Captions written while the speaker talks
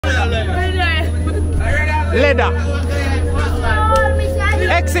leather.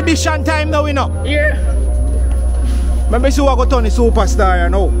 Exhibition time now, you know. Yeah. Maybe see what go turn the superstar, you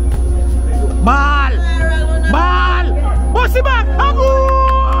know. Ball! Ball! What's the ball? A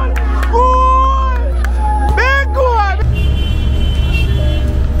goal! Goal! Big goal!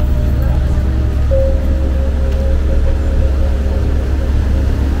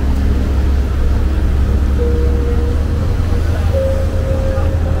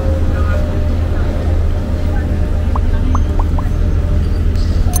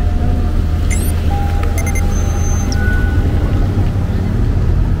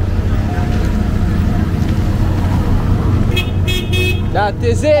 That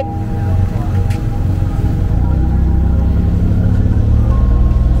is it.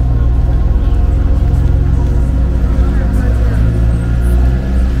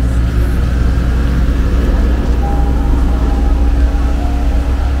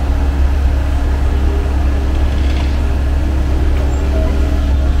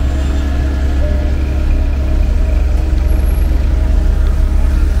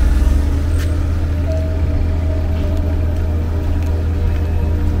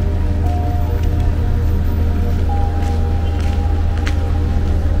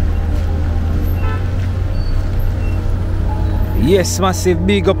 Yes, massive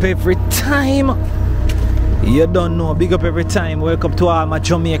big up every time. You don't know, big up every time. Welcome to all my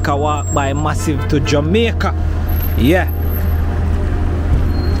Jamaica walk by Massive to Jamaica. Yeah.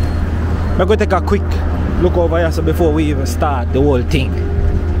 I'm going to take a quick look over here so before we even start the whole thing.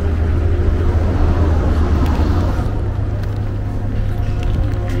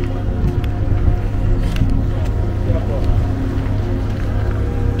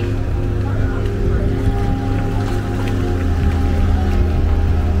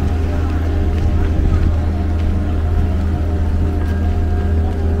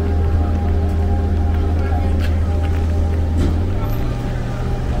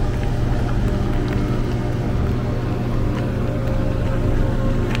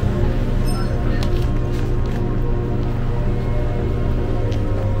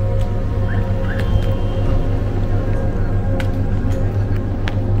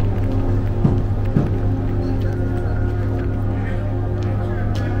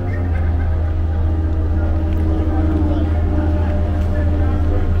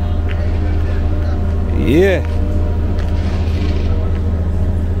 Yeah.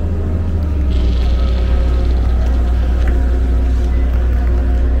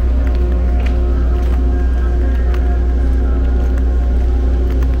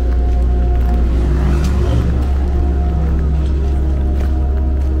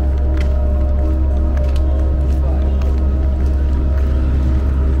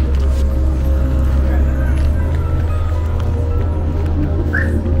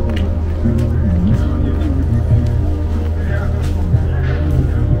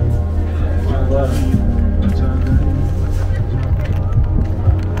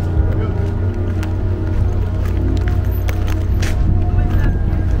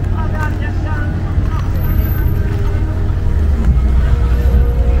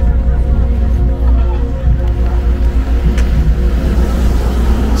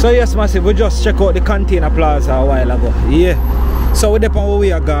 So yes, massive, we just check out the container plaza a while ago. Yeah. So we're depending on where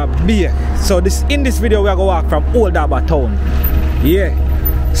we are going to be. So in this video we are going to walk from Old Harbour town. Yeah.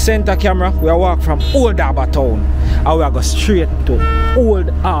 Center camera, we are walk from Old Harbour town. And we are going straight to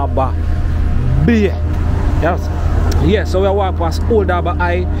Old Harbour Bay. Yes. Yeah, so we are walk past Old Harbour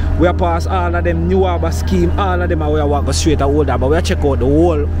High, we are past all of them New Harbour scheme, all of them, and we are walk straight to Old Harbour. We are check out the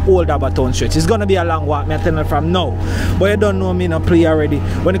whole Old Harbour town stretch. It's gonna be a long walk, me telling you from now. But you don't know me no play already.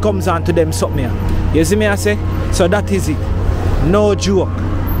 When it comes on to them something here. You see me I say? So that is it. No joke.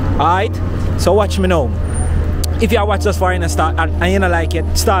 Alright? So watch me now. If you watch us for in a start and you don't like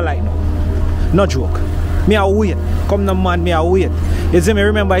it, start like now. No joke. Me I wait. Come no man, me I wait. You see me,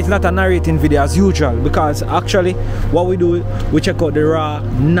 remember it's not a narrating video as usual, because actually what we do, we check out the raw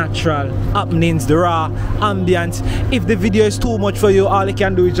natural happenings, the raw ambience. If the video is too much for you, all you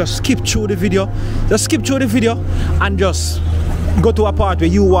can do is just skip through the video. Just skip through the video and just go to a part where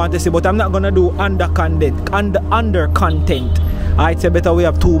you want to see. But I'm not gonna do under content. I'd say better we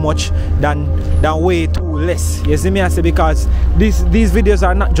have too much than way too less. You see me I say, because these videos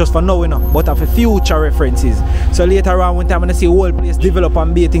are not just for now, you know, but for future references. So later on when I'm gonna see whole place develop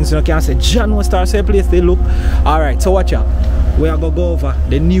and be things, you know, can say John will start say place they look. Alright, so watch out. We are gonna go over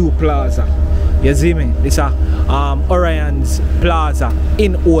the new plaza. You see me? This is Orion's Plaza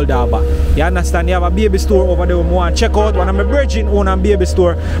in Old Harbour. You understand? You have a baby store over there. I want to check out one of my virgin own and baby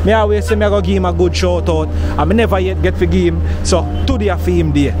store. I always say I go give him a good shout out. I never yet get to give him. So today I for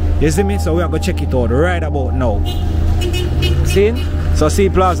him there. You see me? So we are going to check it out right about now. See? So see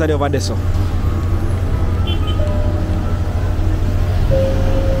Plaza there over there. So.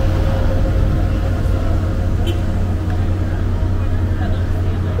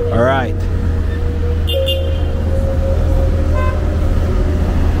 Alright.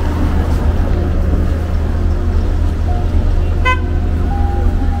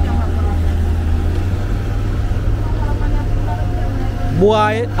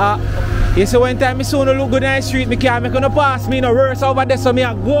 Boy, you see one time I soon look good in the street, I can't make no pass me no worse over there, so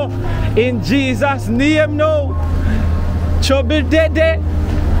I go in Jesus' name now. Trouble dead there.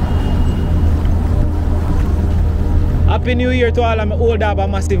 Happy New Year to all of my Old Harbour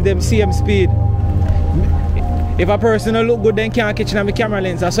massive, them same speed. If a person don't look good, then can't catch in my camera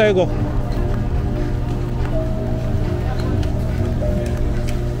lens. That's how you go.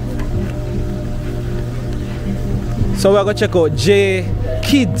 So we're going to check out J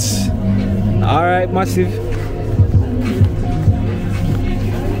Kids. Alright, massive.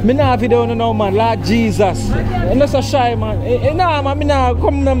 Me nah video no man, Lord Jesus. I'm not so shy, man. Nah, man, me nah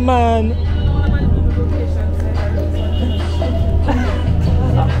come no man.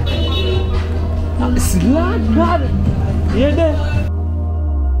 Lord God. You there?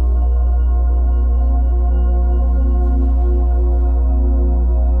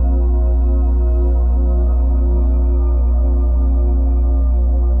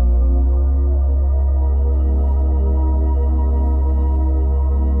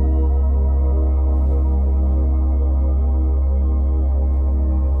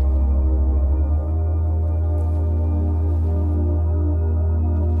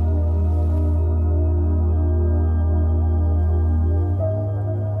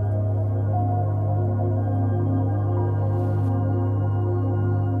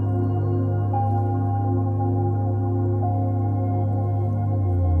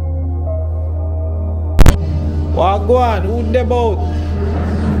 Go on, who the boat?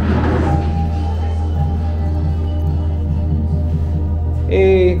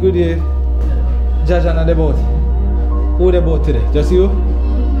 Hey, good day. Jaja on the boat. Who the boat today? Just you?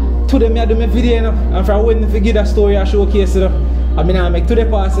 Today I do my video, you know. And from when I give that story I showcase, you know. I mean I make today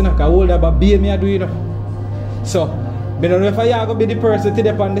pass, you know, because Old Harbour Bay I do, you know. So, I don't know if I going to be the person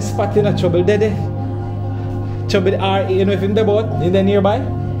today on the spot, you know, trouble there. Trouble you know if in the boat, in the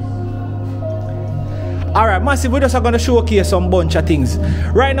nearby. Alright, massive, we're just going to showcase some bunch of things.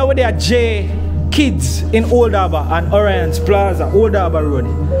 Right now, we're there at J Kids in Old Harbour and Orion's Plaza, Old Harbour Road.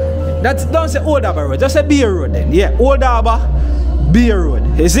 That's, don't say Old Harbour Road, just say Beer Road then. Yeah, Old Harbour, Beer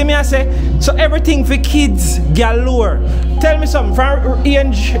Road. You see me I say? So everything for kids, galore. Tell me something, from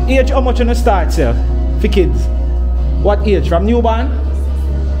age how much you want to start, sir? For kids? What age? From newborn?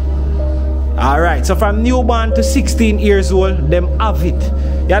 Alright, so from newborn to 16 years old, them have it.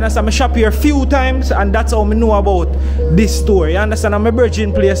 You understand? I shop here a few times and that's how I know about this store. You understand? I'm a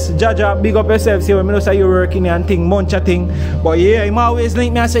virgin place. Jaja, big up yourself. See when I know say you're working here and thing, bunch of thing. But yeah, him always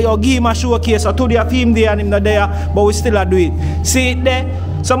link me and say, yo, give him a showcase. So today I film there and him not there, but we still do it. See it there?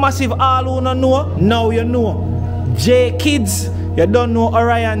 So massive all who don't know, now you know. J Kids, you don't know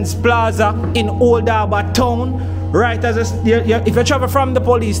Orion's Plaza in Old Harbour Town. Right as if you travel from the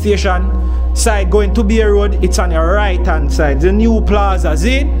police station side going to Beer Road, it's on your right hand side. The new plaza,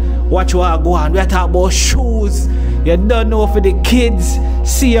 see? Watch what I go on. We are talking about shoes. You don't know for the kids.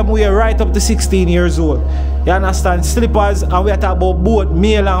 See them we are right up to 16 years old. You understand? Slippers, and we are talking about both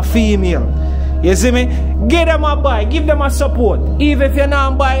male and female. You see me? Give them a buy, give them a support. Even if you're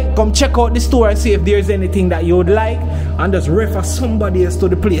not buy, come check out the store and see if there's anything that you would like and just refer somebody else to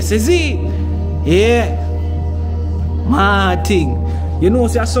the place. You see? Yeah. Mad thing. You know,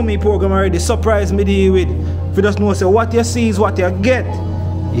 say so many program already surprise me deal with. If you just know, say what you see is what you get.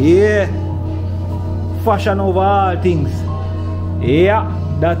 Yeah. Fashion over all things. Yeah,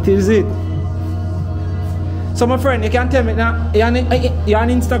 that is it. So my friend, you can tell me now, you're on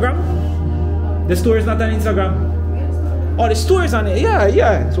Instagram? The store is not on Instagram. Oh, the store is on it.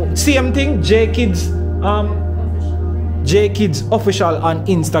 Yeah. So same thing, J Kids official on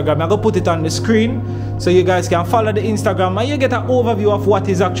Instagram. I'm gonna put it on the screen so you guys can follow the Instagram and you get an overview of what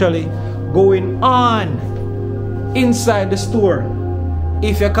is actually going on inside the store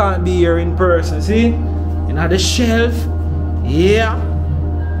if you can't be here in person. See? You know the shelf. Yeah.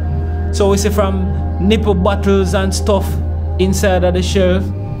 So we see from nipple bottles and stuff inside of the shelf.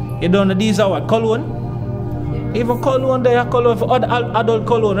 You don't know these are what? Cologne? Yeah. Even cologne, they are cologne for adult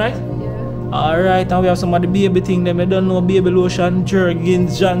cologne, right? Alright, and we have some of the baby thing them. I don't know, baby lotion,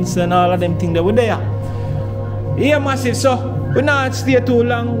 Jergens, Johnson, all of them things that were there. Yeah, massive. So we not stay too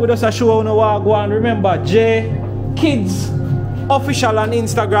long. We just a show on the walk one. Remember, J Kids official on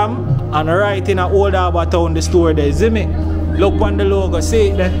Instagram and right in a Old Harbour Town, the store there. See me? Look on the logo, see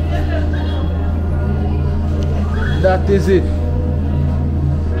it there. That is it.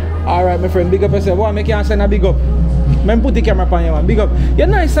 Alright, my friend, big up yourself. Why make you send a big up? Man, put the camera on you, man. Big up. You're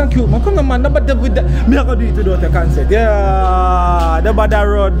nice and cute, man. Come on, man. Nobody with that. Me not gonna do it without your consent. Yeah, the bad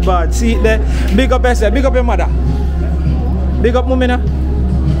road bad. See it there. Big up yourself. Big up your mother. Big up mommy now.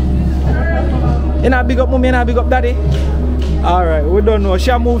 You know, big up mommy, you know, big up daddy. Alright, we don't know.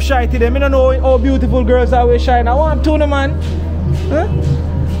 She move shy to them. I don't know how beautiful girls are with shy. I want to know, man. Huh?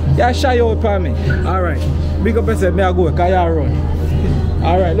 Yeah, shy out for me. Alright. Big up yourself. Me I go. Because you run.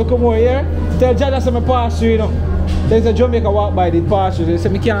 Alright, look more here. Tell Jaja some pass through, you know. There's a Jamaica walk by the pass through. They say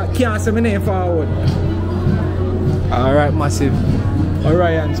me can't say my name forward. Alright, massive.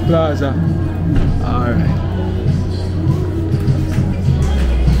 Orion's Plaza. Alright.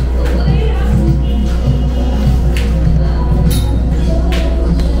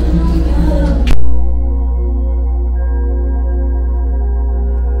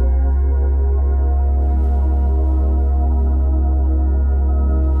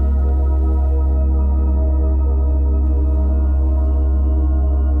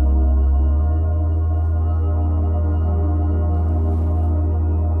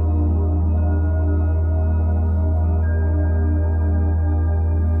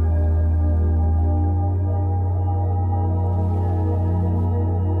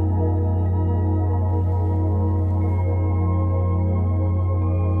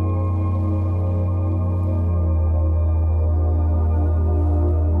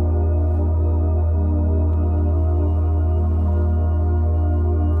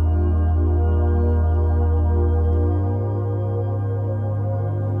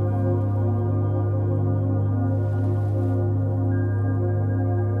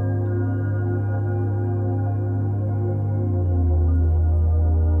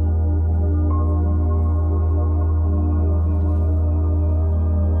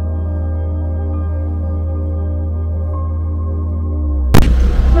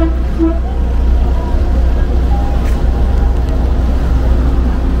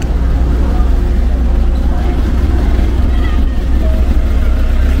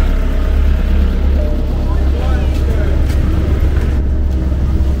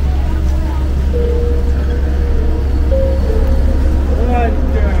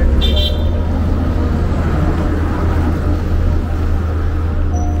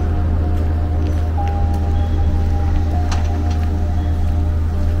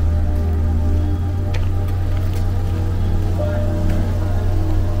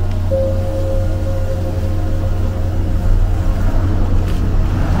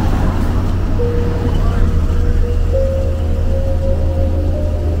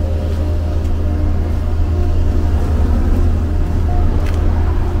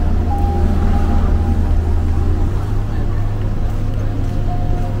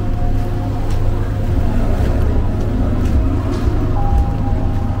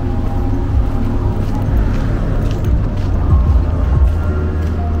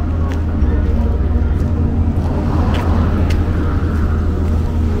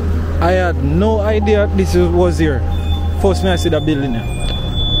 I had no idea this was here. First me I see the building here.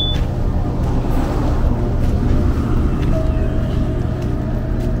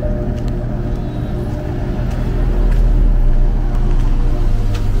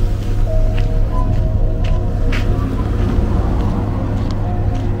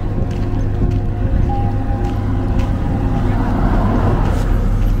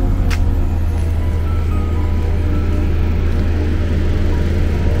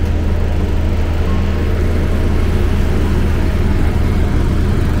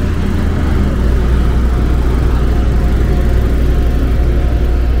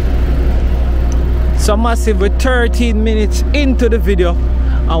 So massive, we're 13 minutes into the video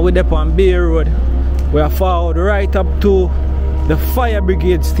and we're up on Bay Road. We are forward right up to the fire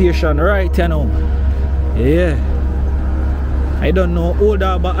brigade station right now. Yeah. I don't know, Old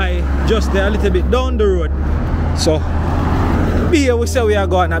Harbour Bay, just there a little bit down the road. So Bay we say we are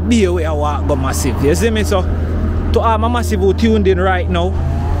going and Bay we are walk go massive. You see me? So to all my massive who tuned in right now,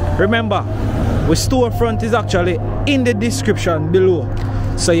 remember, our storefront is actually in the description below.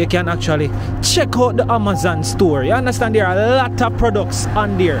 So you can actually check out the Amazon store. You understand, there are a lot of products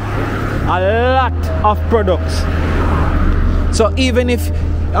on there. A lot of products. So even if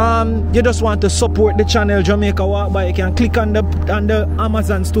you just want to support the channel Jamaica Walk By, you can click on the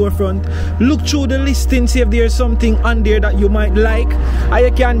Amazon storefront, look through the listing, see if there's something on there that you might like, and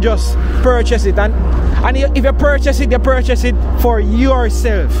you can just purchase it. And if you purchase it for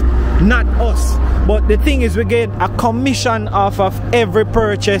yourself, not us. But the thing is, we get a commission off of every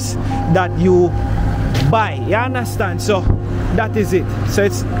purchase that you buy. You understand? So that is it. So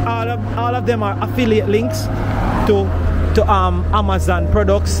it's all of them are affiliate links to Amazon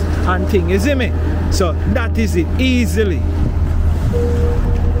products and things. You see me? So that is it, easily.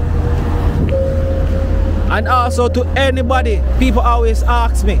 And also to anybody, people always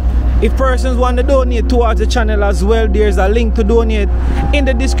ask me, if persons want to donate towards the channel as well, there's a link to donate in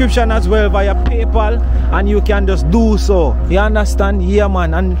the description as well via PayPal, and you can just do so. You understand? Yeah,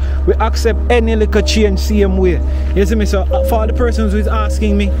 man. And we accept any little change same way. You see me? So for all the persons who is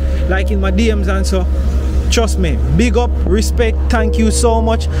asking me, like in my DMs and so, trust me, big up, respect, thank you so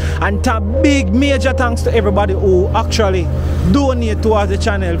much, and big major thanks to everybody who actually donate towards the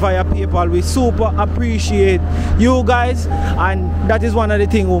channel via PayPal. We super appreciate you guys, and that is one of the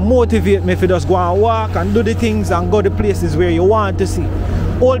things who motivate me to just go and walk and do the things and go the places where you want to see.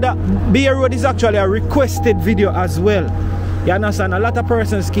 Old Harbour Bay Road is actually a requested video as well. You understand? A lot of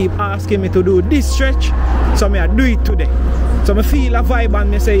persons keep asking me to do this stretch, so I do it today. So I feel a vibe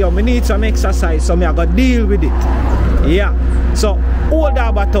and I say, yo, I need some exercise, so I gotta deal with it. Yeah. So Old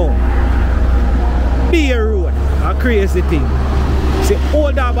Harbour Town, Bay Road, a crazy thing. See,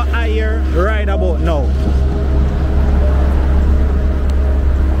 Old Harbour higher right about now.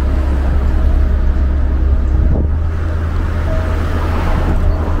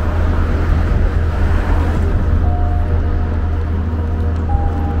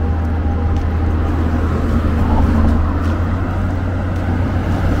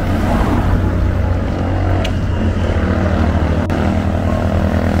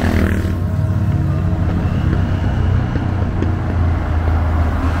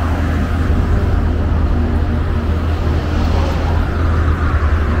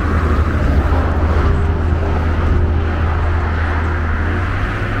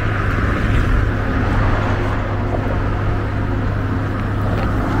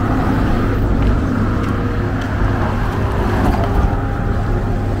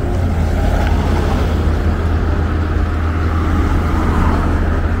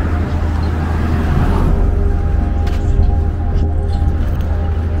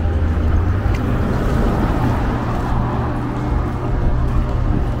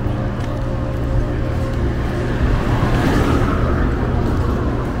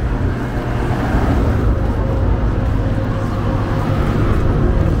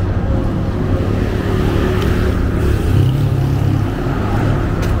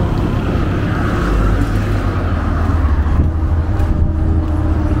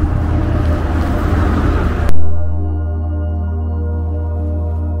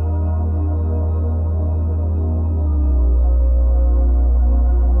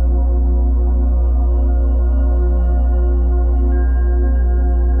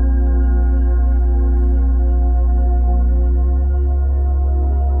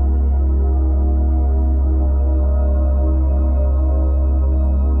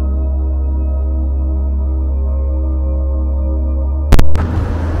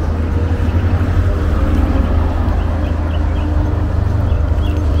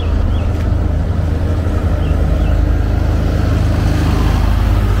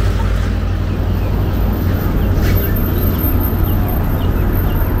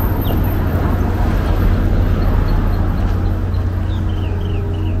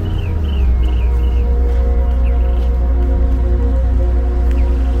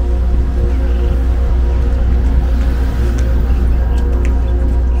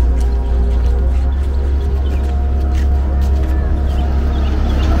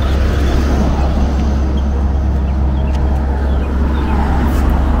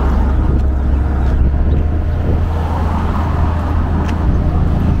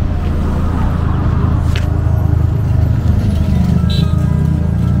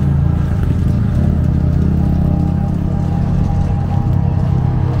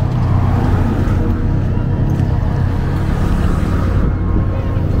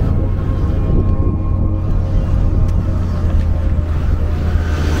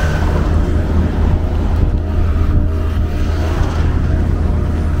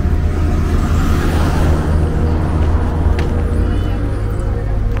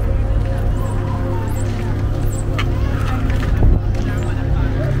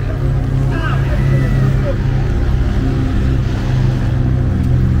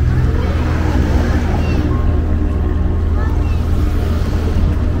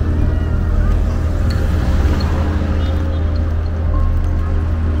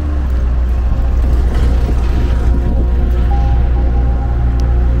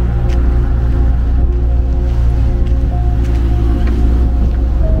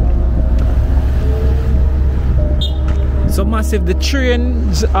 massive, the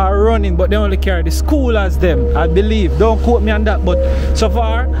trains are running, but they only carry the school as them, I believe. Don't quote me on that, but so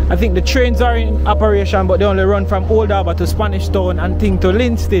far, I think the trains are in operation, but they only run from Old Harbour to Spanish Town and thing to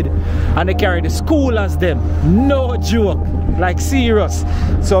Linstead, and they carry the school as them. No joke, like serious.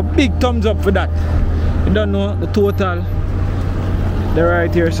 So big thumbs up for that. You don't know the total. They're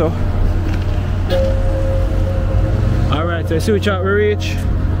right here, so. Alright, so see which out we reach.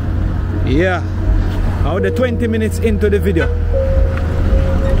 Yeah. Now the 20 minutes into the video.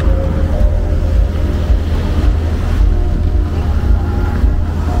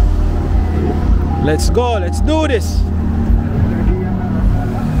 Let's go, let's do this.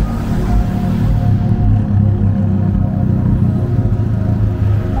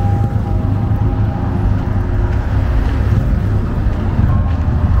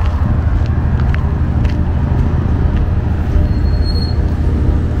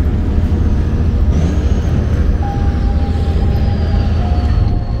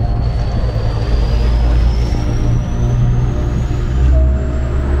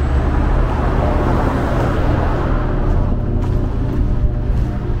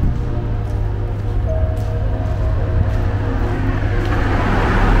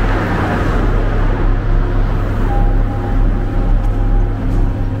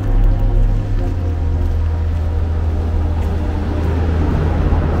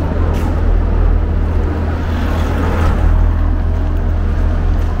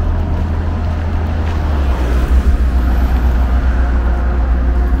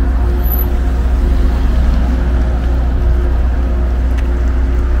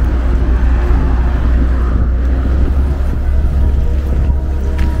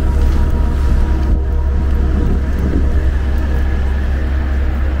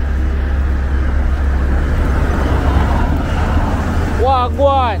 Go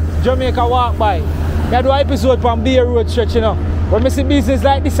on, Jamaica walk by. I do an episode from Bay Road stretch, you know. When I see business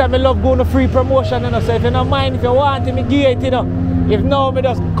like this, I love going to free promotion, you know. So if you don't mind, if you want it, I give it, you know. If no, I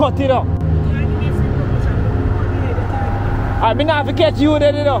just cut it up. I'm not to catch you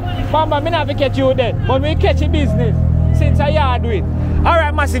there, you know. Mama, I'm not to catch you there. But we catch a business since I yard with.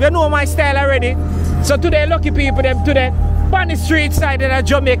 Alright, massive, you know my style already. So today, lucky people, them today, on the street side of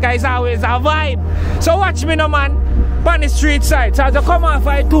Jamaica is always a vibe. So watch me, no man. On the street side, so as you come off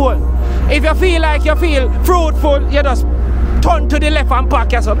I told, if you feel like you feel fruitful, you just turn to the left and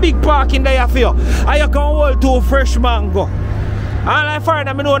park yourself. Big parking there for you. And you can hold 2 fresh mango. And like further,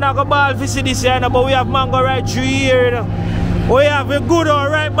 I know not go ball for see this year, but we have mango right through here. You know. We have a good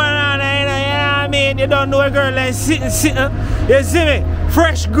alright banana, you know what I mean? You don't know a girl like sitting. You see me?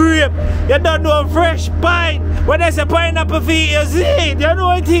 Fresh grape. You don't know fresh pine. When they say pineapple feet, you see it. You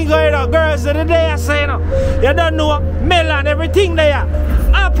know anything going on. Girls of the day, I say, you know. You don't know melon, everything there.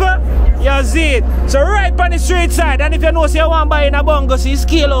 Apple, you see it. So right on the street side. And if you know, say you want to buy in a bungo, see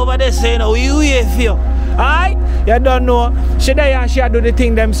scale over there, say, you know, we wait for you. Alright? You don't know. She there and she do the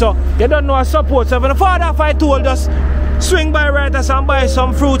thing them, so you don't know a support. So when the father if I told us, swing by right us and buy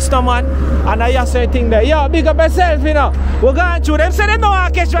some fruits, no man. And I just say thing there. Yo, big up yourself, you know. We're going through them. Say they know I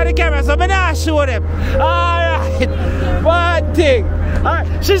catch by the camera, so I'm not show them. Alright. One thing.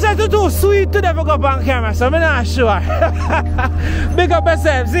 Alright. She said to do sweet to them go up on camera, so I'm not sure. Big up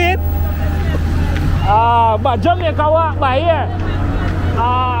yourself, see it? But Jamaica walk by here.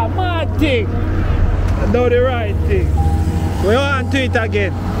 Mad thing. Do the right thing. We want to it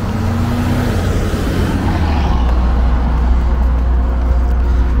again.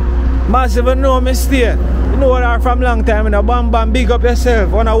 Massive, you know me stay. You know her from long time, you know. Bam Bam, big up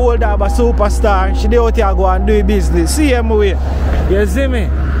yourself. On a Old Harbour superstar. She dey out here go and do business. See him way. You see me?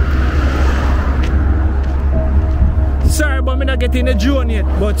 Sorry, but I'm not getting the drone yet.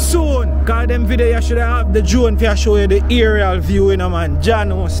 But soon, cause them video you should have the drone for show you the aerial view, you know, man.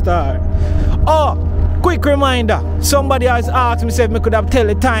 Jano star. Oh! Quick reminder, somebody has asked me if I could have tell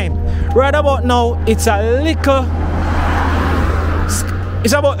the time. Right about now, it's a little...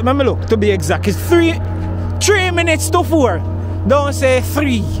 It's about, let me look, to be exact, it's 3 minutes to 4. Don't say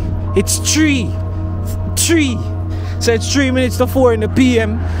 3, it's 3. So it's 3 minutes to 4 in the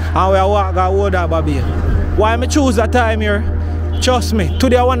PM, and we are walking Old Harbour Bay. Why I choose that time here? Trust me,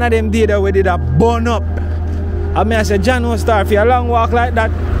 today one of them days that we did a burn up. I mean, I said, John will start for a long walk like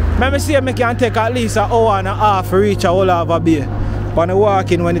that. Let me see if I can take at least an hour and a half to reach Old Harbour Bay. When I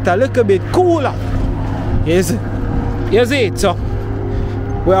walk in, when it's a little bit cooler. You see it? So,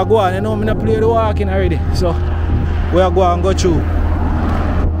 we are going, you know, I'm not play the walking already. So, we are going and go through.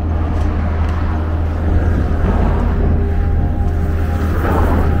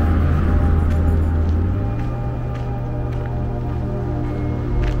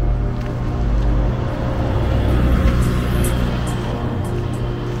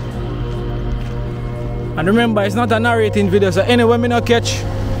 And remember, it's not a narrating video, so anyway me not catch,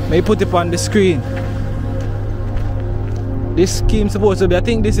 may put it on the screen. This scheme supposed to be, I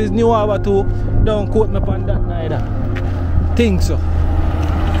think this is New Harbour too. Don't quote me on that neither. Think so.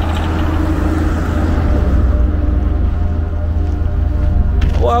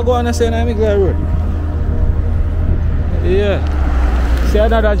 What I go on to say now, Miguel Road? Yeah. See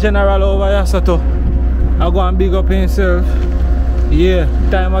another general over here, so too. I go and big up himself. Yeah,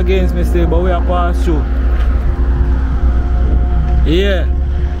 time against me still, but we are passed through. Yeah.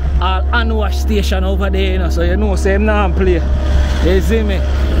 All unwashed station over there, you know, so you know, same now play. You see me?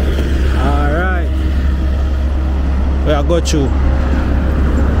 Alright. We are go through.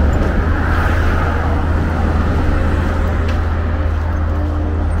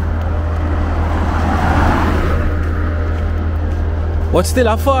 But still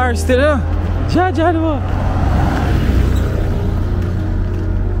a far, still, huh? Jaja,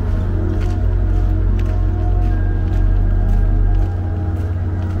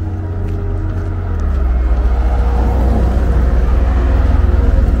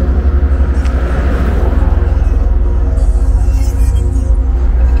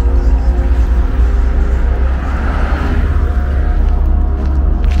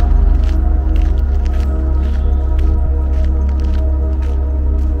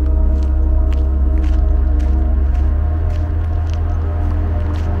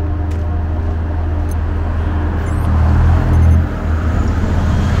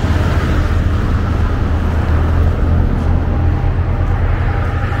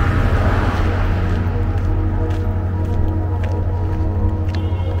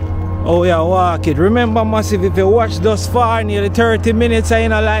 oh yeah, walk it. Remember, massive, if you watch thus far nearly 30 minutes and you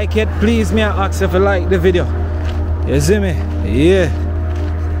don't like it, please me ask if you like the video. You see me? Yeah.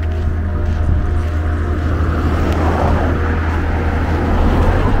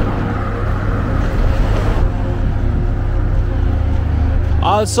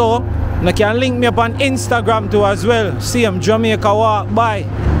 Also, you can link me up on Instagram too as well. See him, Jamaica walk by.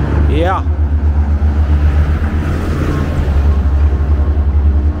 Yeah.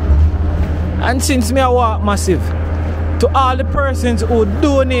 And since me I walk massive, to all the persons who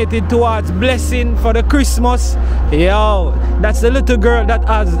donated towards blessing for the Christmas, yo, that's the little girl that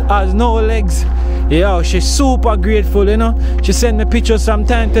has no legs. Yo, she's super grateful, you know. She send me pictures from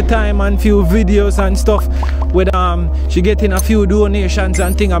time to time and few videos and stuff with she getting a few donations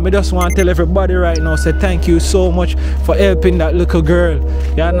and things. And I just want to tell everybody right now, say thank you so much for helping that little girl.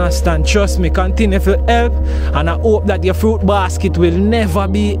 You understand? Trust me, continue to help, and I hope that your fruit basket will never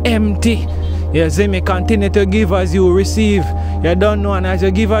be empty. You see me? Continue to give as you receive. You don't know, and as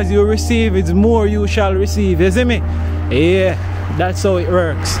you give as you receive, it's more you shall receive. You see me? Yeah, that's how it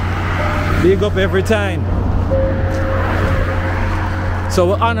works. Big up every time. So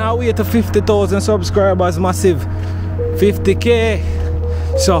we're on our way to 50,000 subscribers, massive. 50K.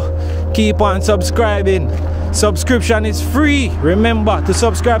 So keep on subscribing. Subscription is free. Remember to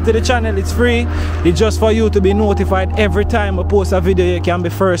subscribe to the channel, it's free. It's just for you to be notified every time I post a video. You can be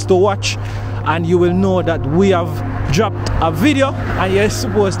first to watch, and you will know that we have dropped a video and you're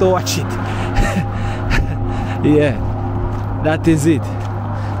supposed to watch it. Yeah, that is it.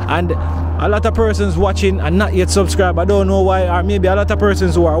 And a lot of persons watching and not yet subscribed, I don't know why, or maybe a lot of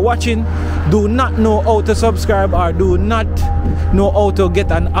persons who are watching do not know how to subscribe or do not know how to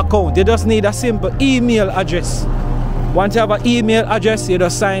get an account. You just need a simple email address. Once you have an email address, you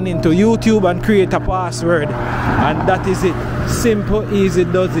just sign into YouTube and create a password, and that is it. Simple, easy,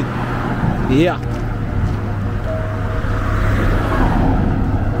 does it. Yeah.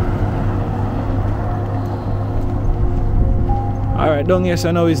 Alright, down here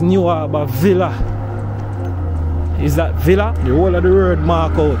so now is New Harbour Villa. Is that Villa? The whole of the word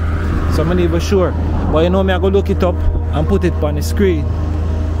mark out. So I'm not even sure. But you know me, I go look it up and put it on the screen.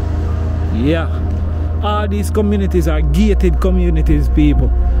 Yeah. All these communities are gated communities, people.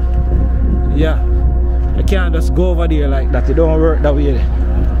 Yeah. You can't just go over there like that. It don't work that way.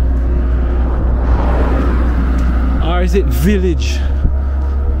 Or is it village?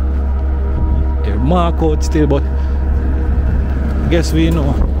 They're mark out still, but guess we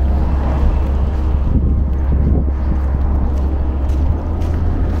know.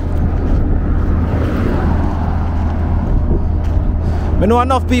 I know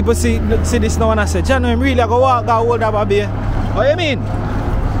enough people see this now and I say, John, I'm really going to walk out Old Harbour Bay. What you mean?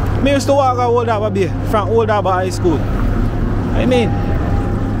 I used to walk out Old Harbour Bay from Old Harbour High School. I mean,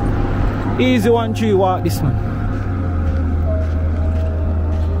 easy 1-3 walk this man.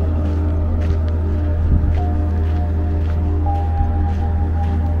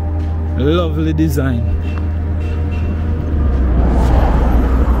 Lovely design.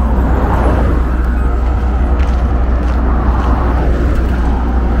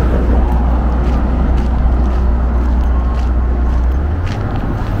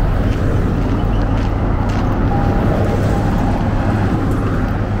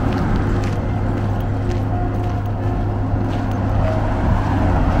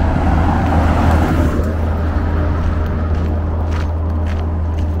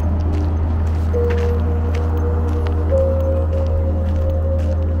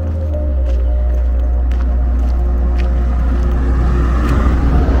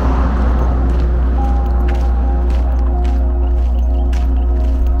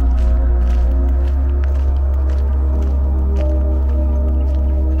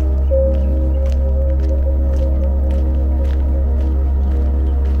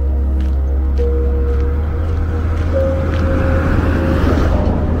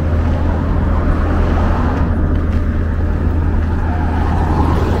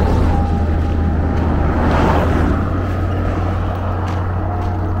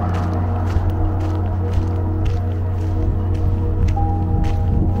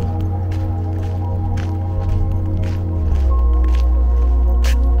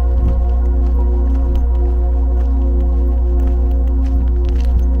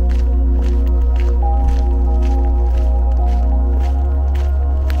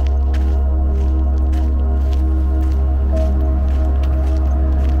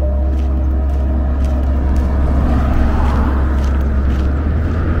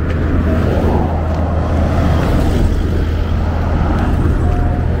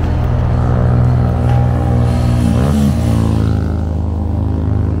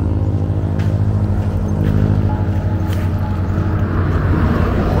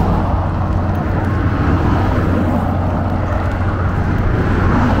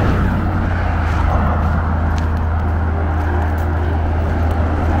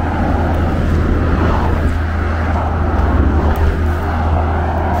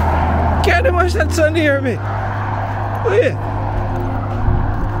 much that sun near me. Wait.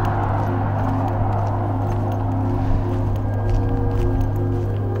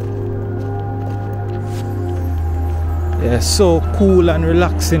 Yeah, so cool and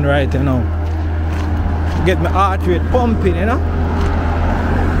relaxing right now. Get my heart rate pumping, you know.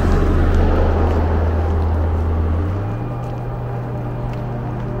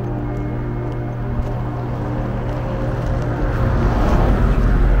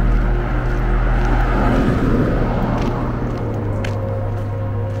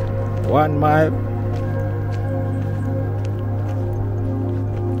 One mile.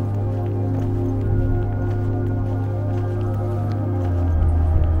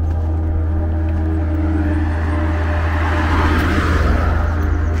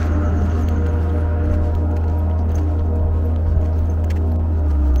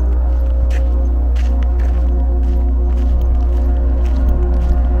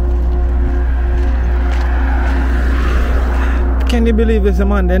 Can you believe this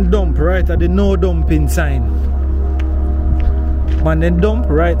man then dump right at the no dumping sign? Man then dump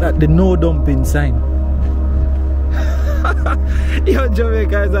right at the no dumping sign. Yo,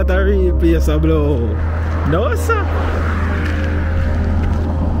 Jamaica is at a real place of blow. No sir.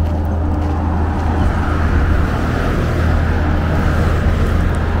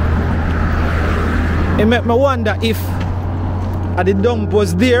 It make me wonder if the dump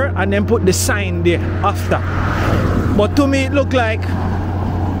was there and then put the sign there after. But to me it look like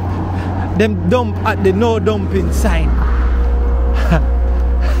them dump at the no dumping sign.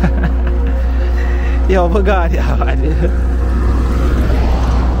 Yo, my God.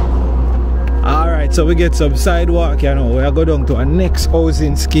 Alright, so we get some sidewalk, you know. We are go down to our next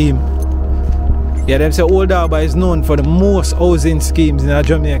housing scheme. Yeah, them say Old Harbour is known for the most housing schemes in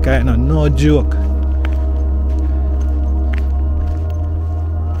Jamaica, you know, no joke.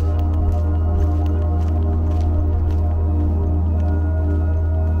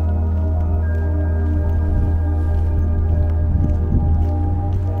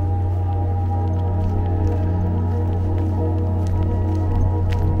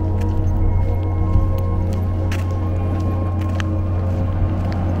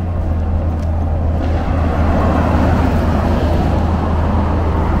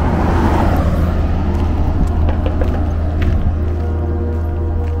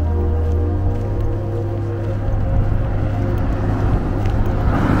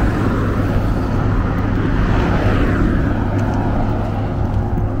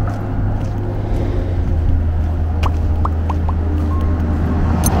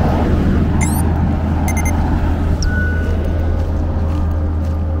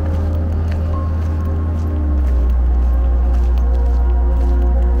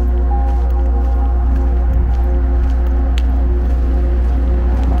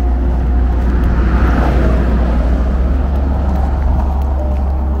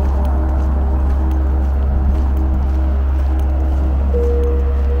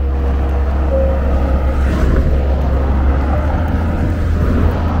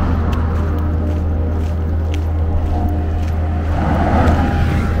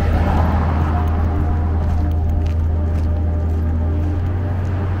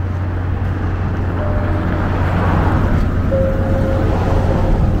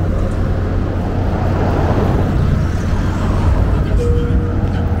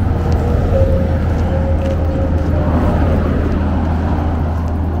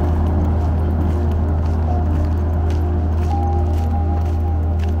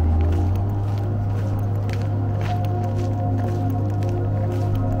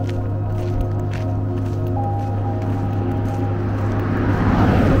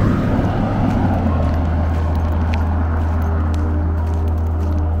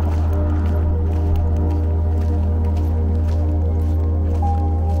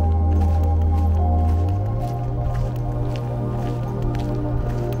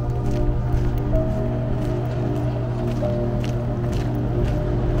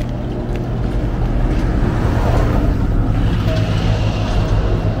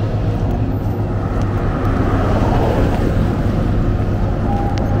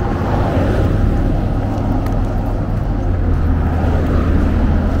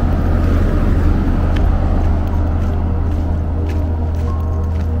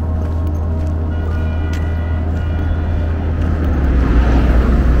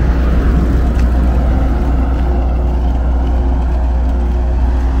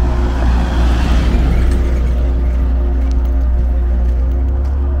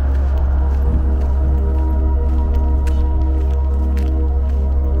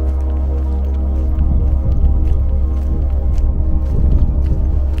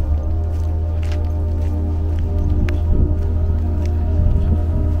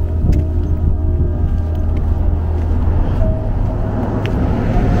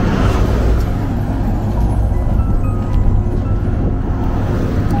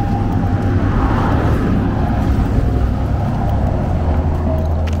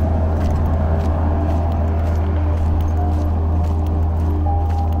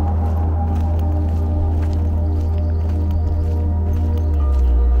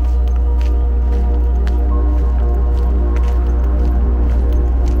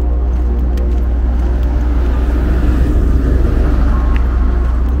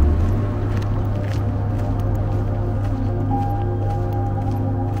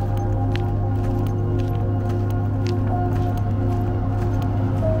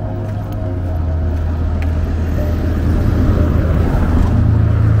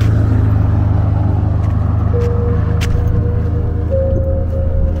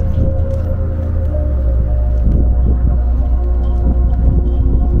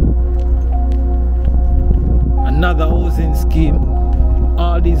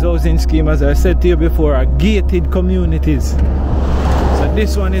 all these housing schemes, as I said to you before, are gated communities. So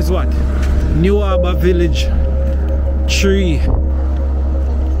this one is what? New Harbour Village 3.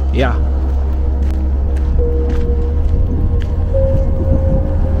 Yeah.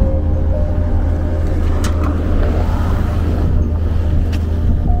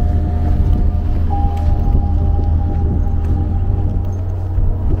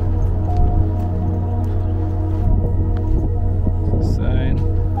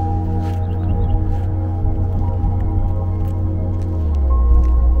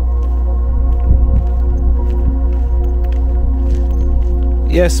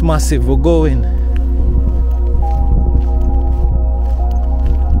 Yes, massive, we're going.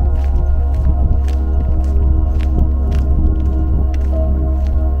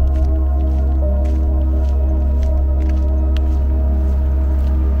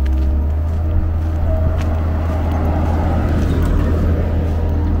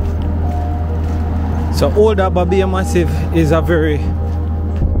 So Old Harbour Bay Massive is a very,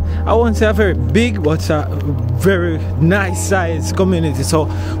 I won't say a very big, but a very nice size community. So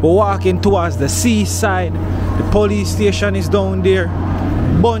we're walking towards the seaside. The police station is down there.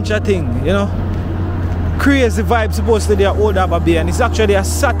 Bunch of things, you know. Crazy vibe supposed to be at Old Harbour Bay, and it's actually a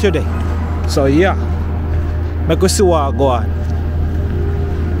Saturday. So yeah, make us see what go on.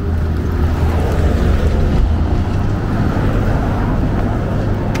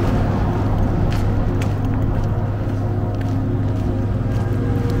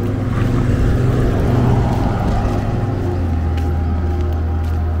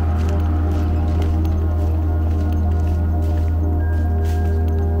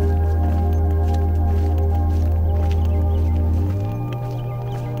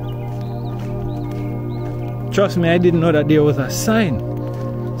 Trust me, I didn't know that there was a sign.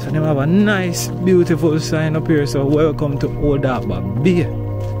 So they have a nice, beautiful sign up here. So welcome to Old Harbour Bay.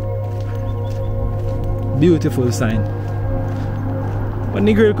 Beautiful sign. But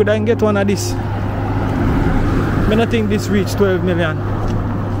nigga couldn't get one of this. I don't think this reached 12 million.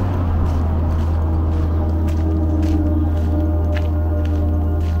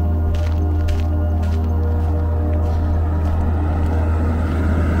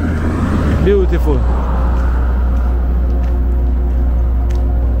 Beautiful.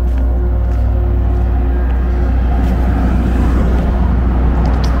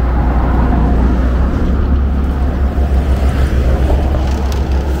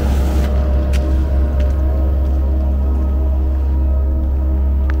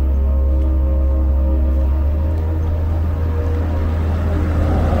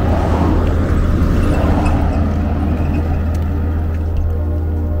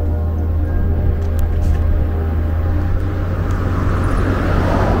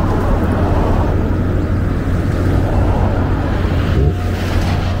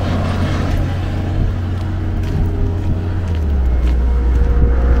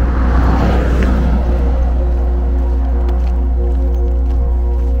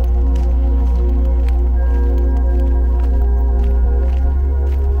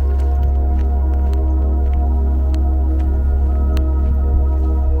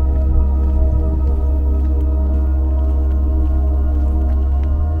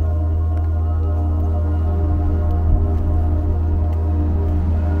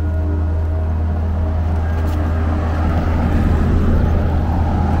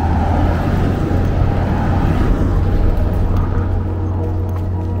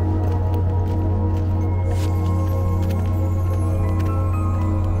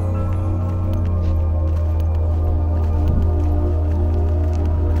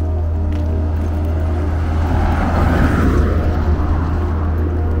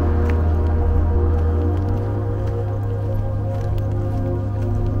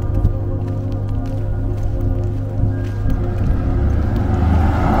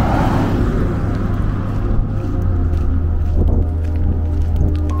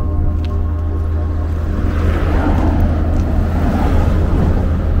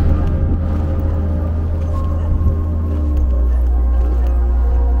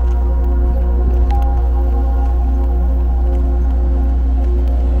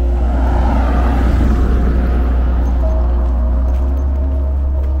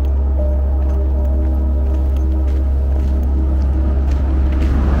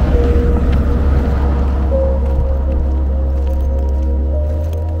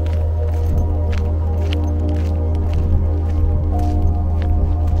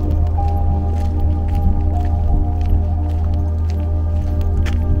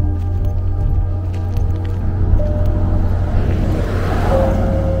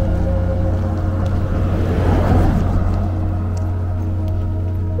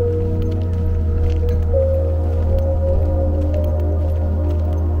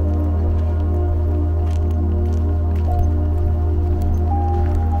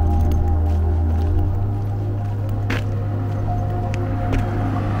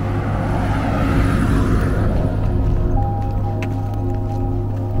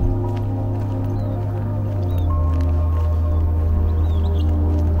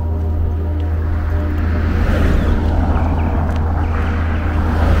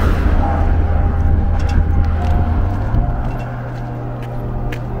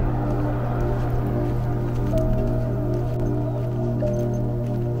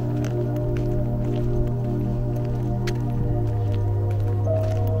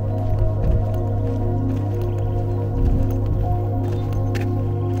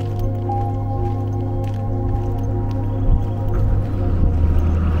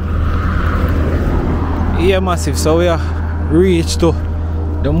 Yeah, massive. So we are reached to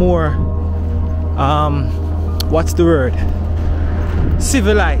the more what's the word?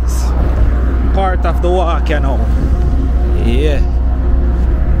 Civilized part of the walk, you know. Yeah.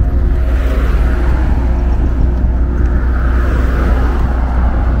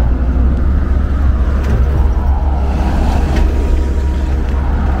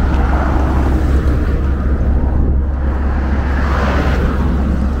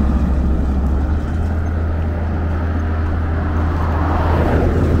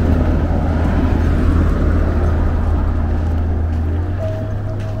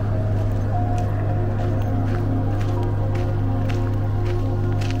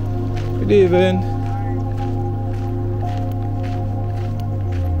 Good evening.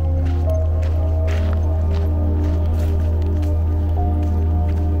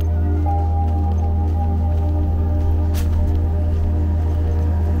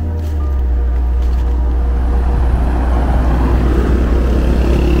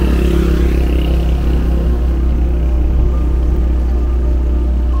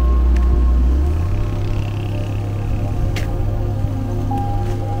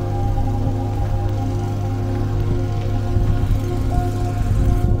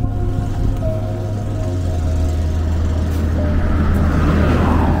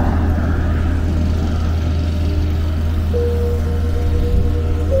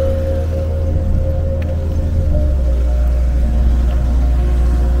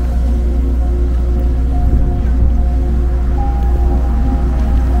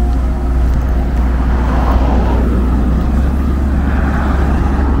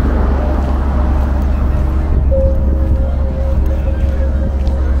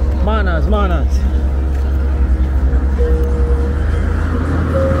 Manners.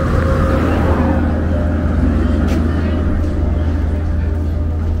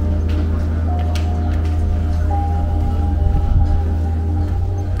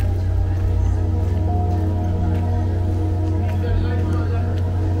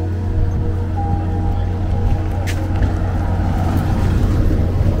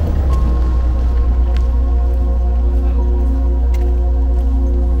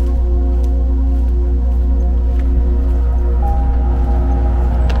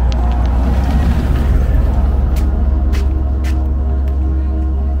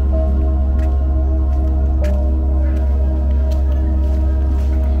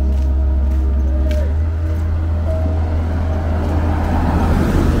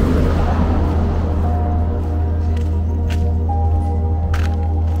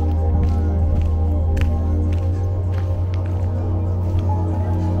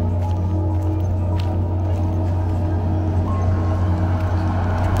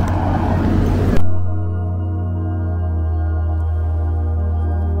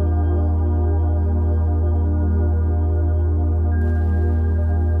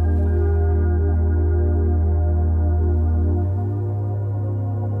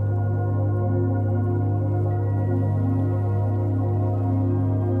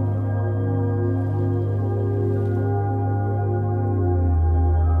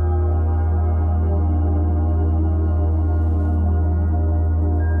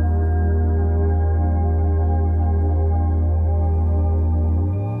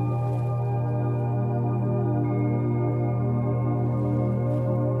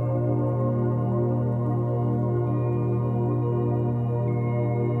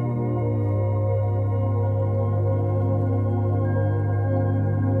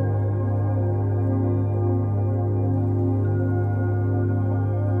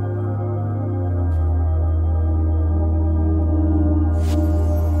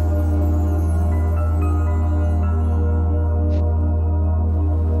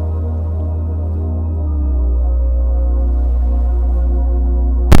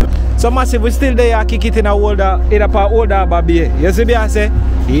 So massive, we still there, kick it in a Old Harbour Bay. You see me, I say?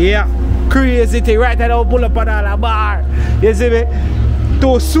 Yeah. Crazy thing, right now, pull up on a bar. You see me?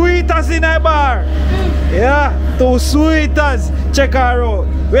 Two sweeters in a bar. Yeah, two sweeters. Check her out.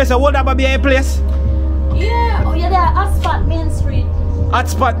 Where's the Old Harbour Bay place? Yeah, oh yeah, there, Hotspot Main Street.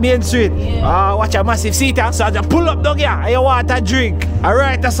 Hotspot Main Street. Yeah. Watch a massive seat here, so I just pull up down here and you want a drink.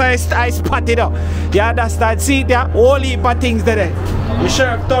 Alright, that's how I spot it up. You understand? See there, whole heap of things there. You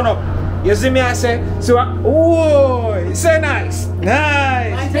sure turn up. You see me, I say, so, whoa, say nice.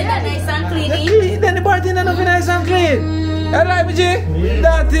 Nice. Nice and clean. Then the bartender nothing nice and clean. You like me, G? Yeah.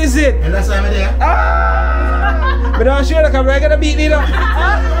 That is it. And that's why I'm there. Ah! But I'm sure the camera gonna beat me now.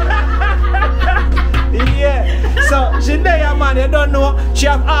 Yeah. So she there, man. You don't know. She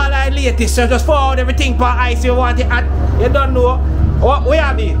have all her latest. So just forward everything per ice you want it at. You don't know. What where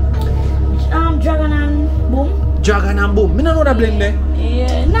are we? Dragon and boom. Dragon and boom. Me don't know that blend there.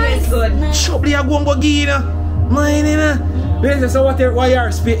 Yeah, nice. Good. Nice. Chubby a go and go gina. Mine in. So what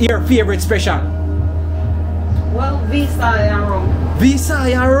your favorite special? Well, visa and rum. Visa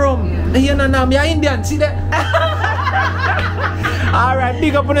and rum. Yeah. You know, me a Indian, see that? Alright,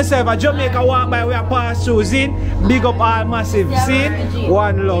 big up on yourself. A Jamaica walk by we are pass through, see? Big up all massive, see?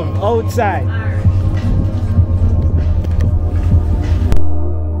 One love, outside.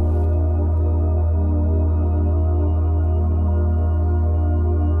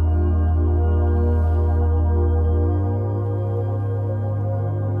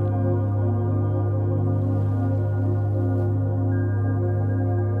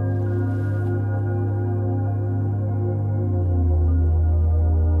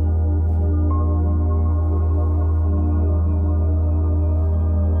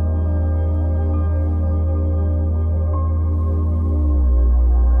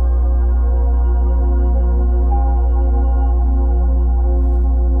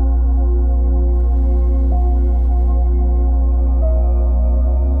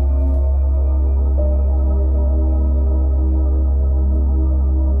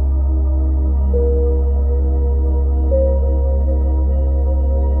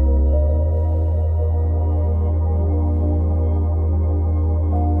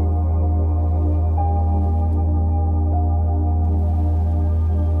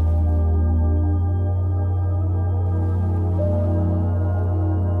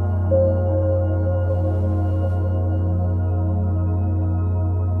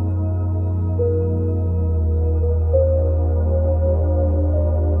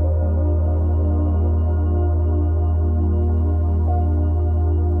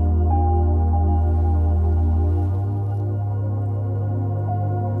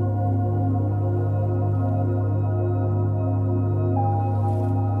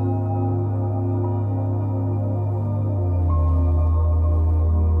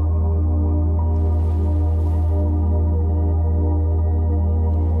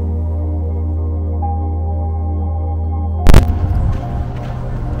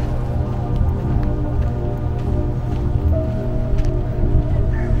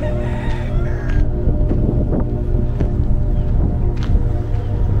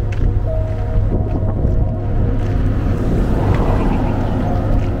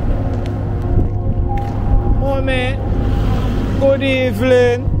 Good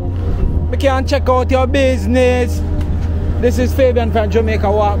evening. We can check out your business. This is Fabian from Jamaica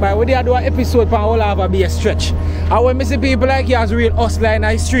Walk By. We did do an episode for Old Harbour Bay stretch. And when I see people like you as real hustler in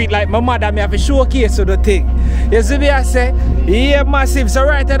the street, like my mother, me have a showcase of the thing. You see me I say, yeah, massive. So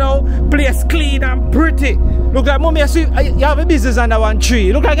right now, place clean and pretty. Look like mommy, you have a business under one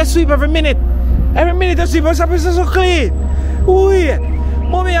tree. Look like I sweep every minute. Every minute you sweep, it's so clean. Wait,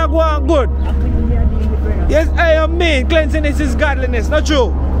 mommy, you go on good. Yes, I mean, cleanliness is godliness, not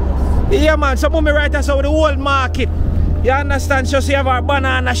true? Yeah, man, so mommy right now, so with the whole market. You understand? So she have her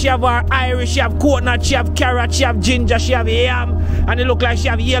banana, she have her Irish, she have coconut, she have carrot, she have ginger, she have yam. And it look like she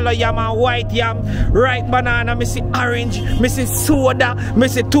have yellow yam and white yam. Right banana, me see orange, me see soda, me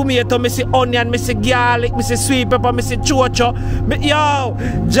see tomato, me see onion, me see garlic, me see sweet pepper, me see chocho. Yo,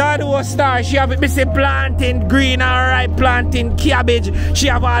 Jadu Star, she have it, me see plantain, green and ripe plantain, cabbage. She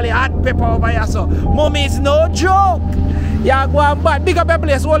have all the hot pepper over here, so. Mommy, it's no joke. Yeah, go on bad. Big up your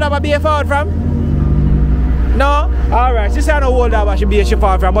place, Old Harbour Bay forward from? No? Alright, she say I know Old Harbour she be she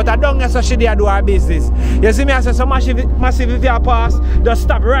far from, but I don't know so she did do her business. You see me, I say so massive if you pass, just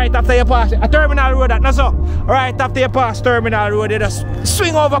stop right after you pass a terminal road that, no so. Right after you pass terminal road, you just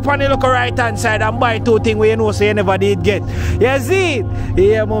swing over upon the look right hand side and buy two things where you know so you never did get. You see it?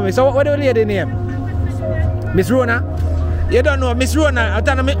 Yeah, mommy. So what do you lady name? Miss Rona? You don't know Miss Rona,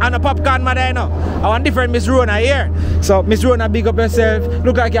 I'm a popcorn mother, you know. I want different Miss Rona here. So Miss Rona, big up yourself.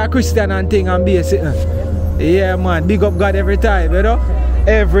 Look like you're a Christian and thing and be a sitting. Yeah, man, big up God every time, you know?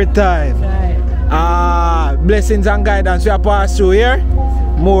 Every time. Ah, blessings and guidance we are pass through here.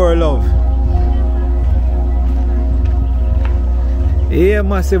 More love. Yeah,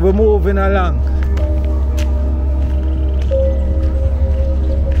 massive, we're moving along.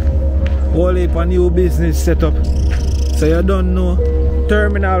 Whole heap of new business set up. So you don't know.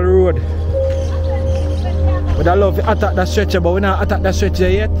 Terminal Road. But I love to attack that stretcher, but we not attack that stretcher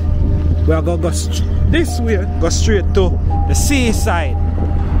yet. We are going to go this way, go straight to the seaside.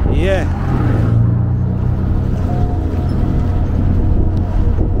 Yeah.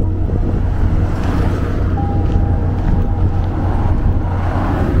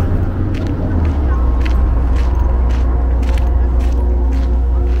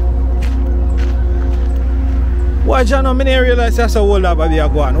 But John, I didn't realize that's how Old Harbour Bay are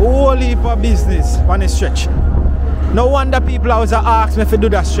going. Whole heap of business on the stretch. No wonder people always ask me if I do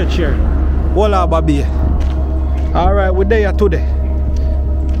that stretch here. Old Harbour Bay. Alright, we're there today.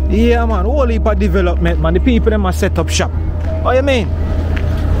 Yeah man, whole heap of development man. The people them are set up shop. What you mean?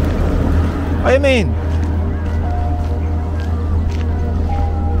 What you mean?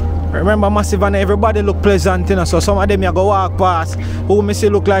 Remember massive and everybody look pleasant, you know, so some of them you go walk past who me see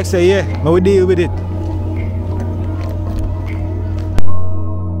look like say yeah, but we deal with it.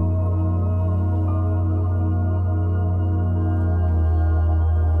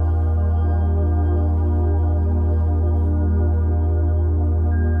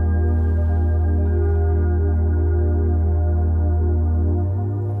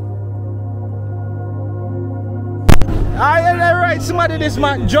 Somebody this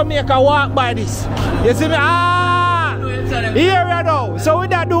man, Jamaica walk by this. You see me? Ah! Here we go. So we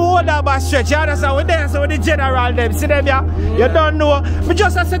don't do Old Harbour stretch. You understand? We dance with the general them. See them here? You don't know. I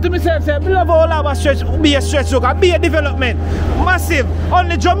just said to myself, say, I love Old Harbour stretch, be a stretch, look, be a development. Massive.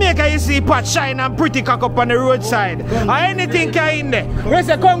 Only Jamaica you see pot shine and pretty cock up on the roadside. Or anything can in there. We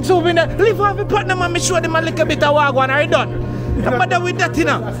say, come to in there. Leave off the partner man, me show them a little bit of wagwan. Are you done? Don't bother with that, you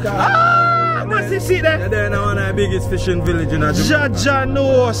know. Ah! Massive, see there? They're one of the biggest fishing village in Jamaica. Jaja,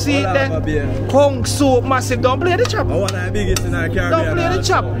 no, see there? Kong soup, massive. Don't play the chop. One of the biggest in the Caribbean. Don't play the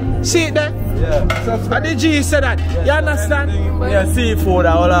chop. See it there? Yeah. And the G said that. You understand? Yeah, seafood,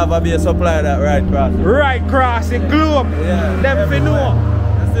 I will have a be a supply that right across. Right across the globe. Yeah. Them fi know.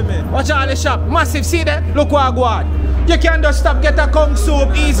 Watch all the shop. Massive, see there? Look what I go on. You can't just stop, get a Kong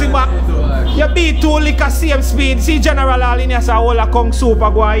soup, easy back. You beat 2 liquor same speed. See General all in here say all a Kong soup I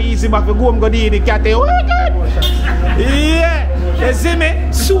go easy back. We go home go do the cat. Yeah. You see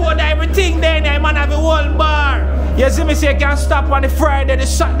me? Soda everything there, man have a whole bar. You see me say you can stop on the Friday, the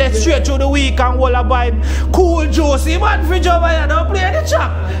Saturday, straight through the week and all a vibe. Cool juice. See man fridge over here, don't play the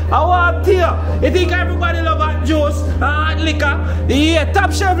chop. I want to you. You think everybody love hot juice, hot liquor? Yeah,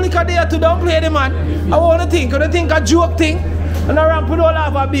 top shelf liquor there too, don't play the man. I want to think a joke thing. And I ramp with all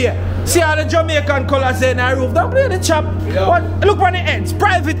of a beer. See all the Jamaican colors there in the roof. Don't play the chop. Yeah. What? Look on the ends,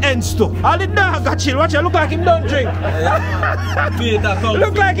 private ends too. All the dog got chill. Watch it, look like him don't drink. Look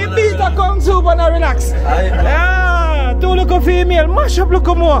like him beat a Kong soup and a relax. Yeah, 2 little female, mash up look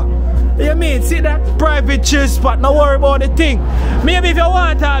more. You mean, see that? Private chill spot, no worry about the thing. Maybe if you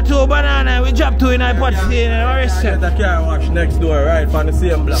want all 2 banana, we drop 2 in a pot in the restaurant. Get a car wash next door, right, from the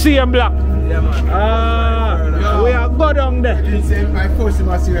same block. Same block. Yeah, man. We are go down there. My first time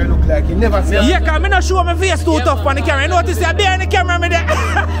I see her look like he never see her. Yeah, because I not show my face too tough on the camera. You notice that there in the camera, me there.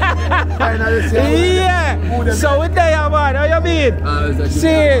 Yeah. So we there, man. How you mean?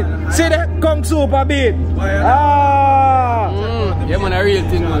 See the Kong soup a bit. Yeah, man, a real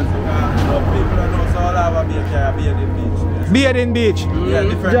thing, man. People don't know, so all have a bathing beach. Bathing beach. Yeah,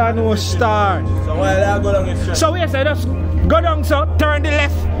 different. Jano Star. So while I go down the street. So yes, I just go down, so turn the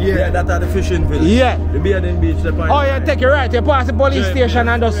left. Yeah, that's at the fishing village. Yeah. The bathing beach. The point. Oh, you take it right. You pass the police station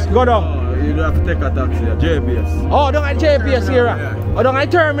and just go down. You don't have to take a taxi, JPS. Oh, down at JPS here. Yeah. Oh, down at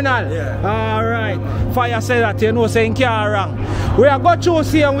terminal. Yeah. Alright. Fire said that, you know, saying car wrong. We are go through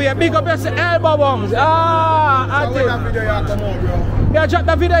same way. Big up your elbow bombs. I So when that video you come out, bro? You drop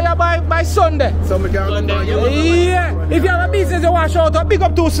the video here by Sunday. So we can remember you. Yeah. If you have a business you want to shout out, big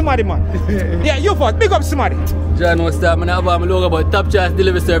up to somebody, man. Yeah, you first. Big up somebody. John was start, man. I have a logo about top choice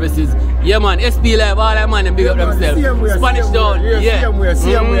delivery services. Yeah, man. SP Live, all I man, them big up themselves. Spanish down. Yeah.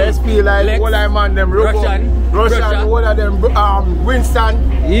 Same way. SP Live, all I man, them. Russian, all of them.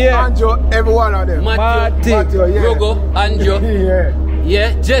 Winston, yeah. Andrew, every one of them. Matthew, yeah. Rogo, Andrew. Yeah.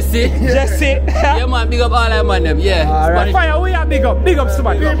 Yeah, Jesse. Jesse. Yeah, man, big up all I man them. Yeah. Alright. Fire, we are big up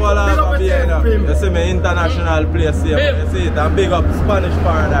somebody. Big up all of them. You see me international place here. You see it. And big up Spanish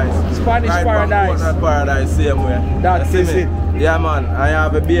Paradise. Spanish right Paradise. Paradise, same way. That is it. Yeah, man. I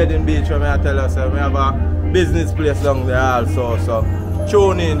have a bathing beach where I tell you, so we have a business place down there also. So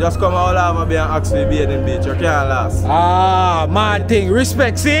tune in. Just come all over here and ask for bathing beach. You can't last. Mad thing.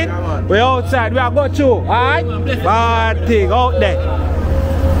 Respect, see? Yeah, man. We outside. We are go through. Alright? Mad thing. Out there.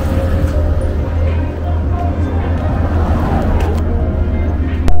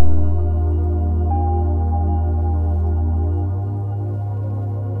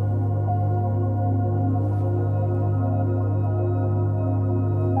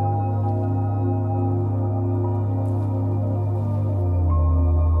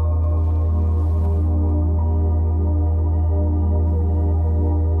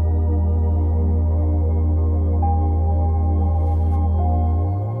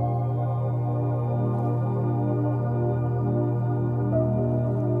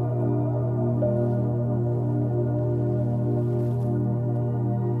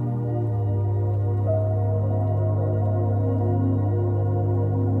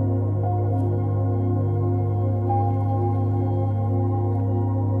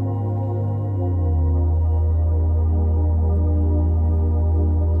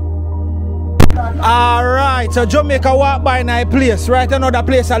 Alright, so Jamaica walk by in a place, right? Another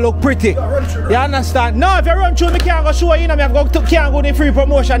place that look pretty. You understand? No, if you run through, me can't go show you, know, can't go in free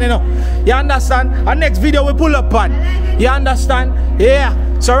promotion, you know. You understand? Our next video we pull up on. You understand? Yeah.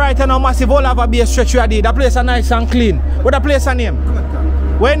 So right now, massive Old Harbour Bay stretch we did. The place is nice and clean. What the place a name?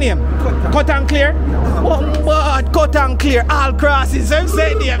 What name? Cut and clear? Oh, but cut and clear. All crosses. I'm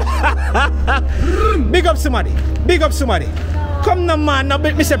saying name. Big up somebody. Big up somebody. Come now, man. No,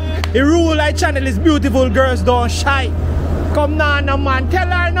 me say, the rule I channel is beautiful girls don't shy. Come now, no man. Tell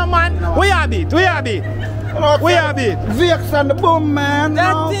her, no man. Where you beat? Where you beat? Where you beat? VX and the boom, man.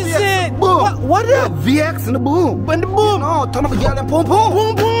 That is it. Boom. What is it? VX and the boom. And the boom. No, turn up a girl and boom, boom.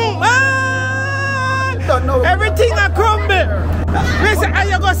 Boom, boom. Ah! Everything a crumble. Listen, are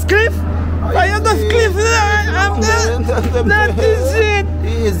you going to cliff? Are you going to cliff? That is it.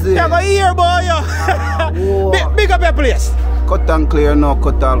 Easy. You're going to hear, boy. Big up your place. Cut and clear, no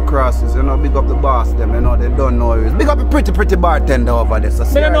cut all crosses, you know, big up the boss them, you know, they don't know it. Big up the pretty bartender over there. So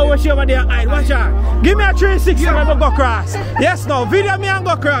I don't know what she over there hide. Watch her. Give me a 360 and I go cross. Yes, no, video me and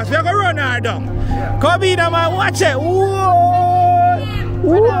go cross. We are going to run her down. Come in, man, watch it. Whoa.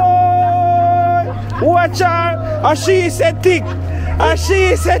 Whoa. Watch her. And she said thick. And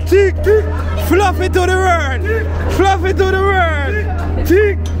she said thick. Fluff it to the world. Fluff it to the world.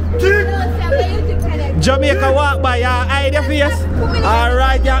 Thick. Thick. Jamaica walk by, you hide your face.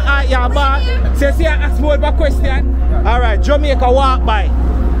 Alright, your back. See, ask more of a question. Alright, Jamaica walk by.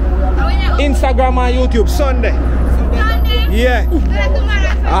 Instagram and YouTube, Sunday. Yeah.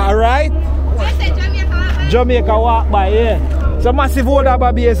 Alright. Jamaica walk by, yeah. So massive Old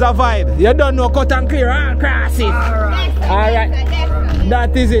Harbour Bay is a vibe. You don't know cut and clear, all crosses. Alright.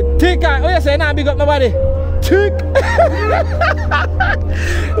 That is it. Take it. Oh, you say, nah, big up nobody. Tick.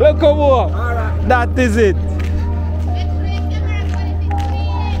 Look come on. That is it.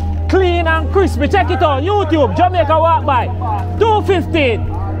 Clean and crispy. Check it on YouTube. Jamaica walk by. 215.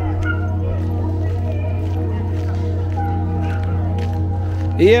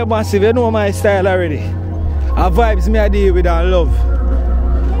 Yeah, massive. You know my style already. Our vibes me I deal with and love.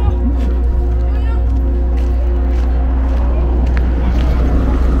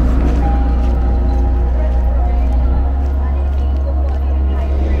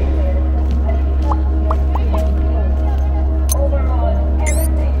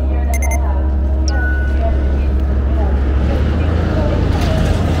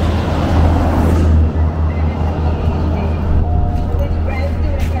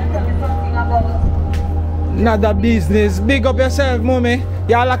 Another business. Big up yourself, mommy.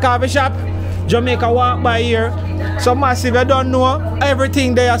 Y'all like coffee shop. Jamaica walk by here. So massive, you don't know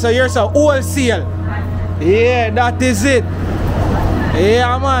everything there. So here's a wholesale. Yeah, that is it.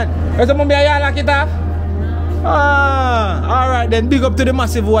 Yeah, man. Is the mommy y'all like it off? Ah, alright then. Big up to the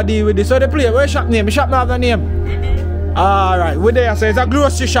massive who deal with this. So the place, where's shop name? The shop not have the name. Alright, we're there. So it's a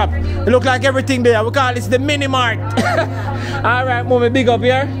grocery shop. It look like everything there. We call it the mini mart. Alright, mommy, big up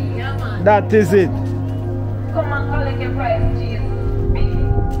here. That is it. Come and collect your price, please.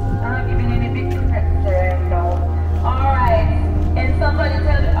 I'm not giving any big prices right now. Alright. And somebody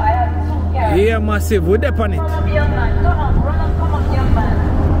tell me I have 2 carrots. Yeah, massive. We're there on it. Come on, young man. Come on, come on, young man.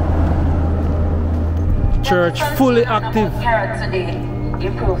 Church fully active. Carrot today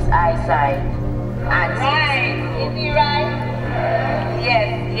improves eyesight. And right. Is he right?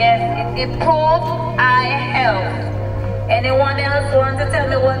 Yes, it improves eye health. Anyone else want to tell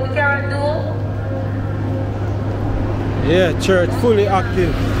me what the carrot do? Yeah, church fully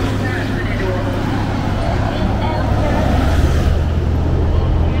active.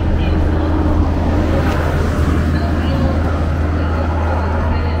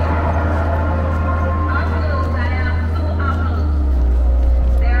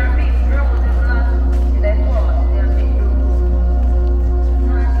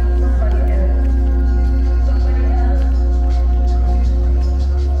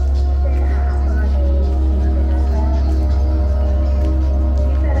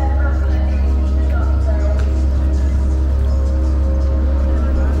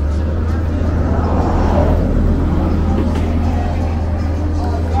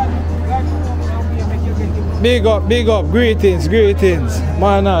 Big up, greetings,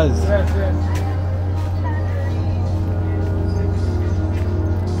 manners.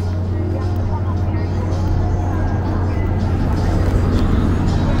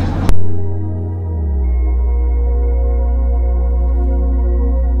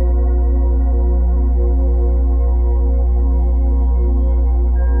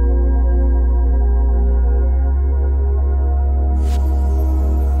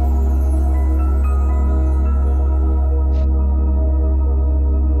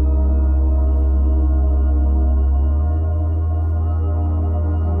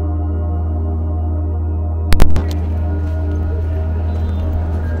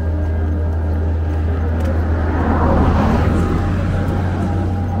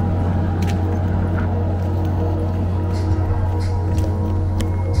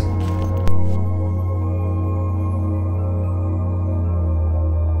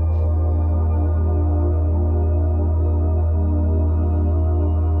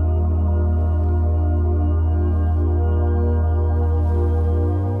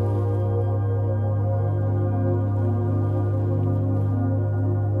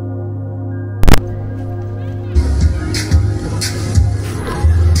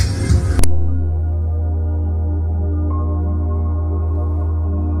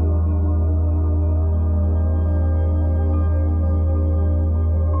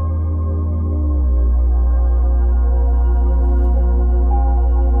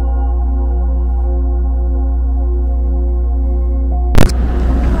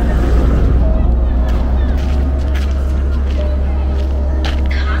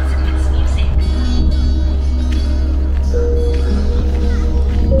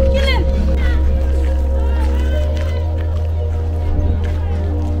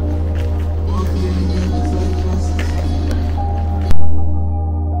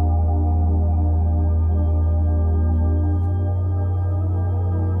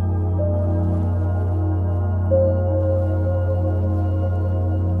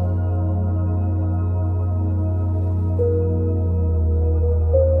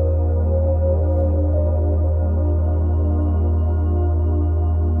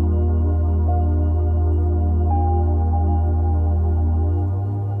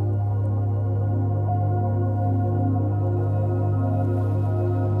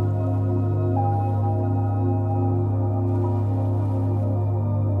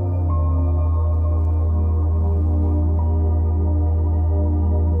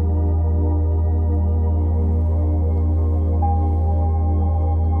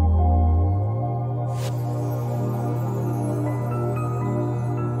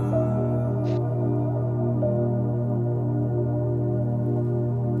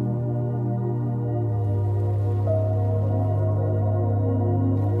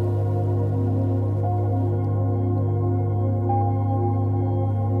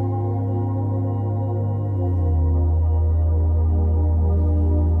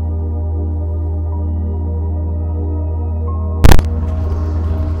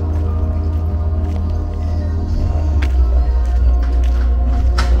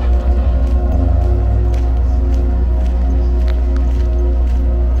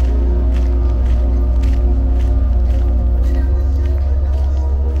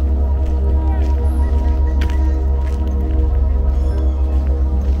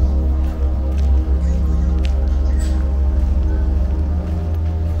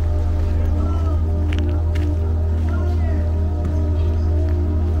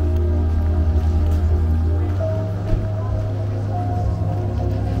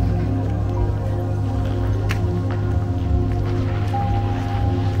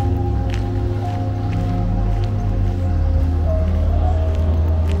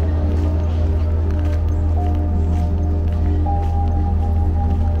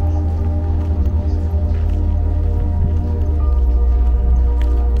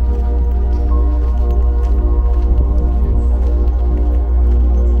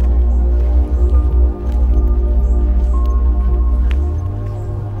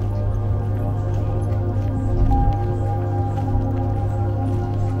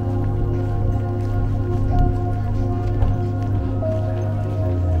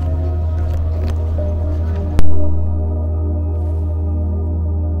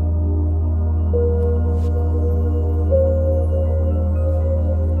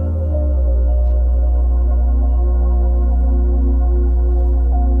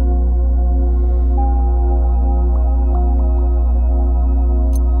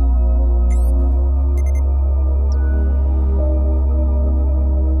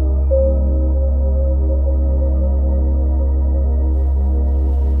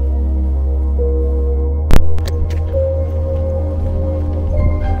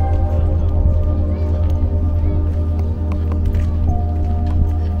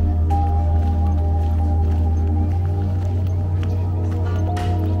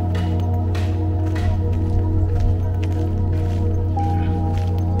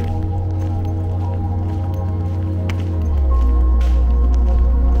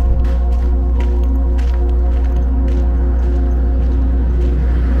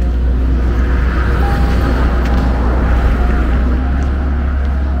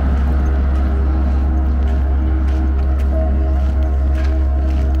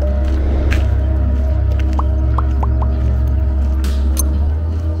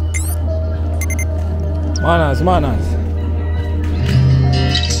 Manners, manners.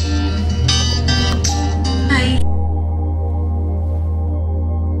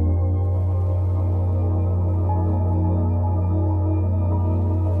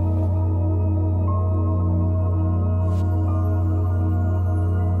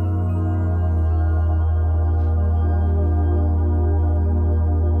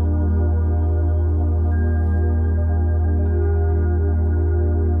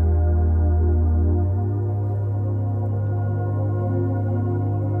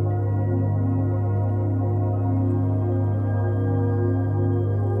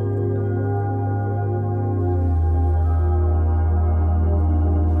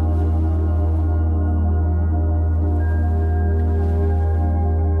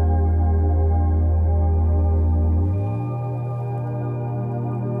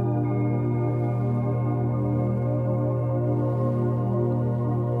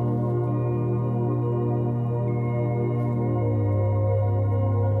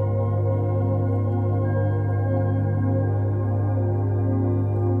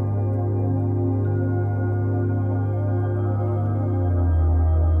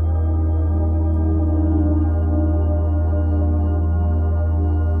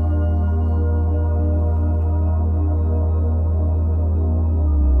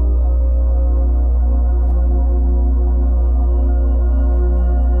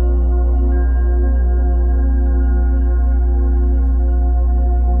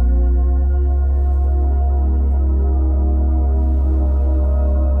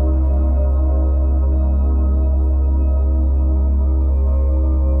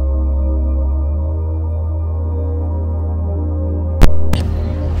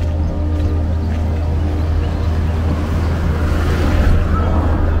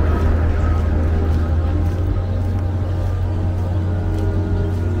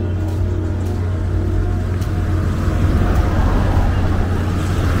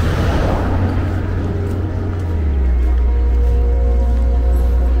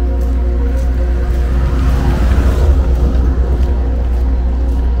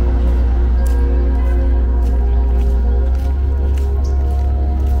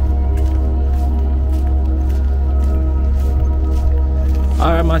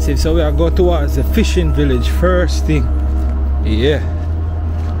 Alright, massive, so we are going towards the fishing village first thing. Yeah.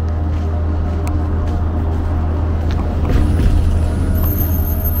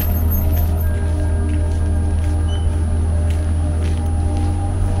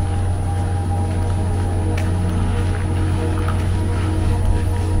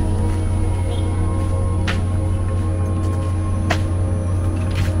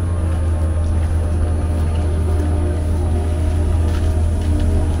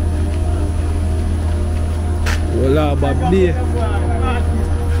 Old Harbour Bay.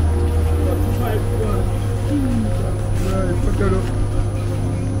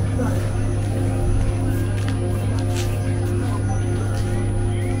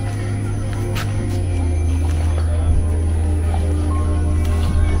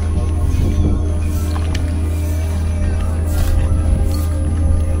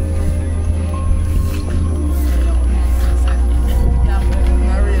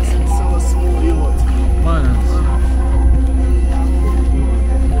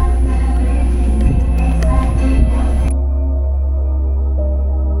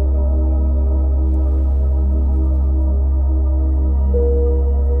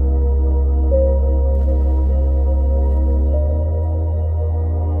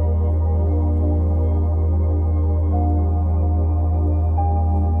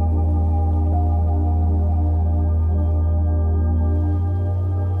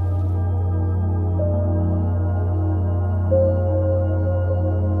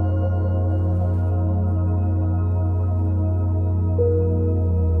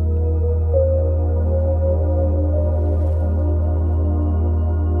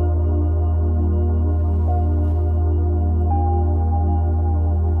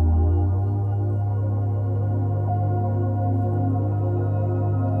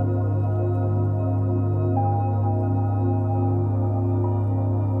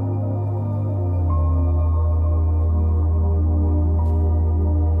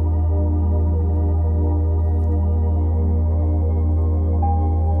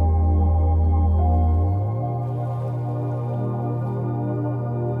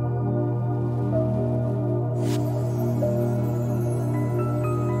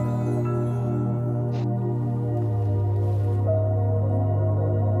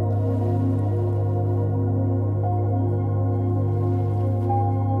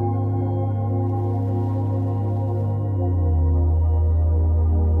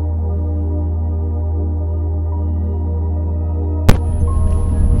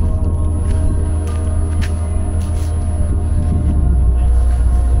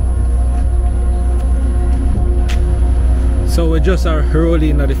 So we just are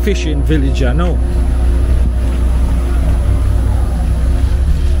rolling at the fishing village now.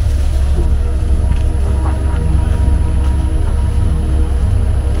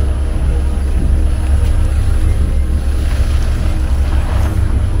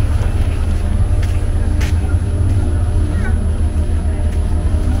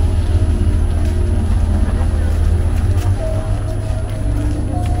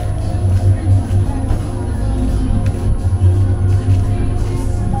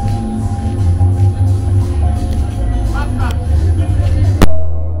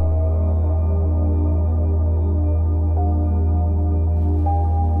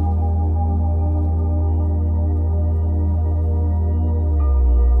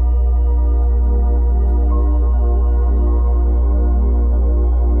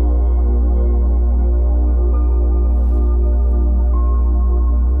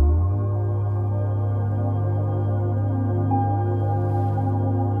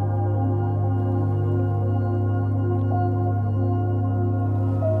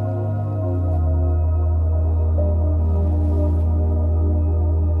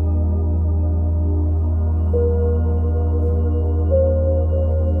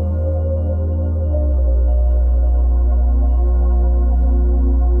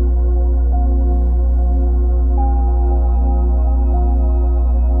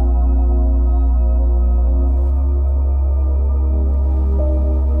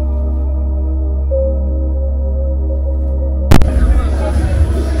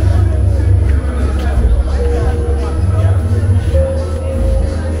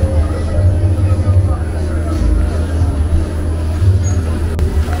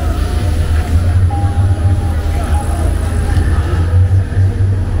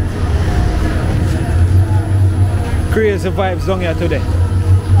 Crazy vibes down here today.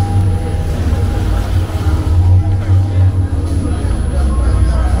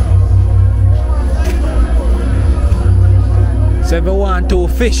 So if you want to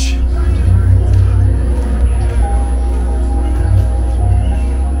fish,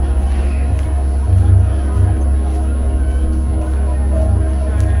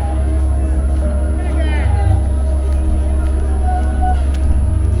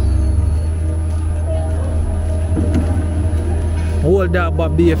 Old Harbour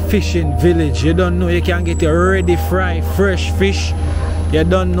Bay fishing village. You don't know you can get your ready fry fresh fish. You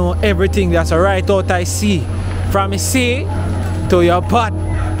don't know everything that's right out I see. From the sea to your pot.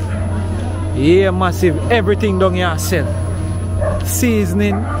 Yeah, massive. Everything down here sell.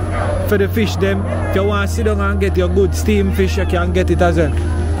 Seasoning for the fish them. If you want to sit down and get your good steam fish, you can get it as well.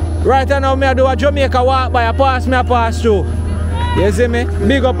 Right now, I do a Jamaica walk by. I pass me, I pass through. You see me?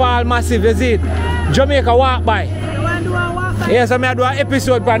 Big up all massive, you see it? Jamaica walk by. Yes, so I do an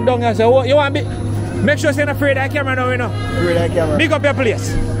episode from down here. So you want to make sure you're not afraid of the camera now, you know? Afraid of the camera. Big up your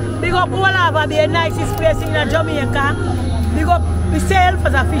place. Big up Old Harbour Bay, the nicest place in Jamaica. Big up myself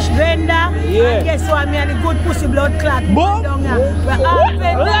as a fish vendor. Yeah. And guess what? Me and the good pussy blood clot. Boom. Down here. We're all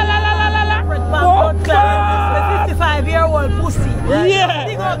vendors. Blood clot. The 55-year-old pussy. Yeah.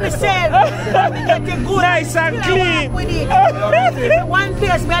 Big up myself. Me get it good. Nice and clean. With it. One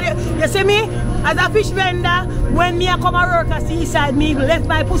place. You see me? As a fish vendor, when me come and work at seaside, me left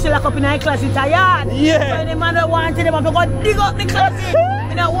my pussy lock up in my closet a yard. Yeah. When the man don't want them, I go dig up the closet.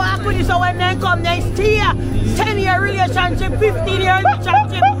 And I walk with it, so when they come, they stay. 10-year relationship, 15-year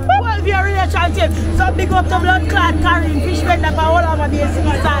relationship, 12-year relationship. So big up the blood clot carrying fish vendor for all over the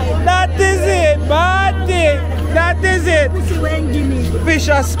seaside. That is it, bad thing. That is it. Pussy when give me. Fish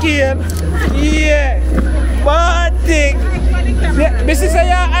are skin. Yeah. Bad thing. Yeah. This is a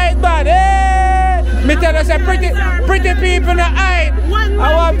hide bad. Hey. Me tell us a pretty people not hide.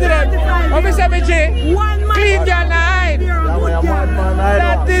 I want to them. What me say, me G? Clean girl not hide.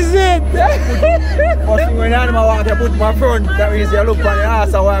 That is it. First thing when I want to put my front, that means you look on the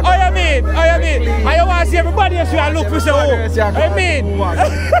ass. Oh, you mean? Oh, you mean? I don't want to see everybody else you look for so. I mean?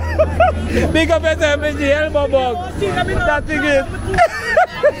 Big up yourself, me G. Elbow bug. That is it.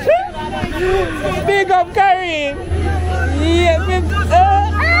 Big up Karin. Yeah,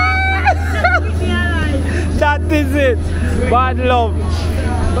 that is it. Bad love.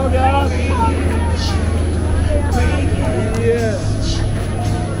 Yeah.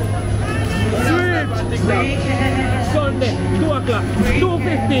 Sweet. Sunday, 2 o'clock,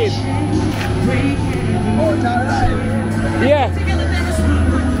 2:15. Yeah.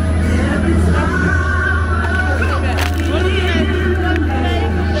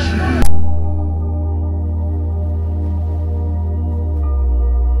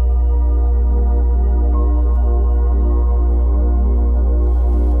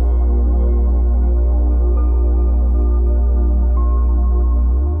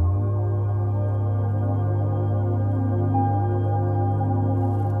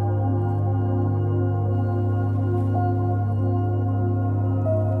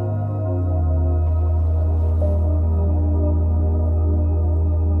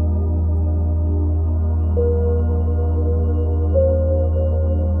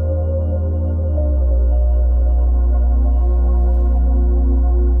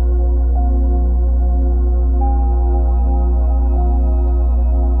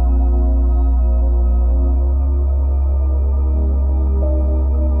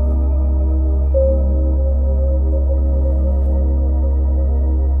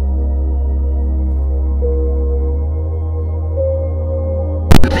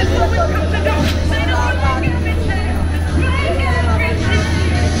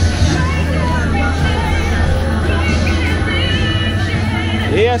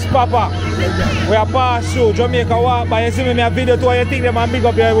 Yes, Papa. We are pass through Jamaica walk by. You see me a video too, you think them and big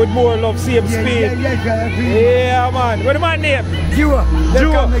up here with more love, same speed. Yeah, man. What the man name? Joe.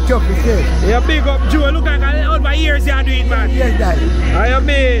 Joe. Yeah, big up Joe. Look like all my ears you are doing, man. Yes, Daddy. I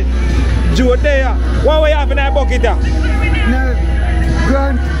mean, Joe there. What we have in that bucket there? No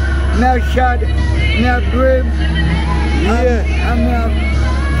grunt, no shot, no brim. Yeah. And no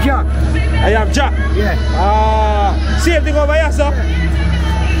jack. I have jack. Yeah. Same thing over here, sir.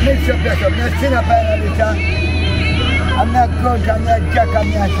 Mix up that up. No sin up out of this, huh? I'm not grunt, I'm not jack,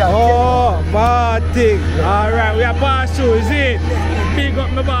 I'm not shot. Oh, bad thing. Alright, we are pass through, is it? Big up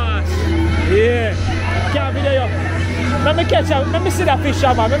my boss. Yeah. Can't be there. Let me catch up. Let me see that fish,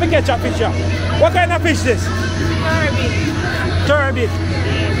 man. Let me catch a fish. What kind of fish this? Turbot. Turbot.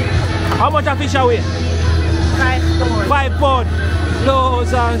 How much a fish away? 5 pounds. 5 pounds.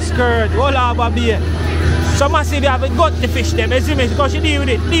 Clothes and skirt. Old Harbour Bay. So massive, you haven't got the fish them. You see me? Because you deal with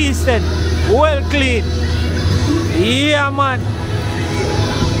it. Decent. Well clean. Yeah, man.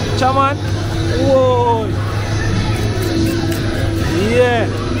 Chaman. Whoa. Yeah.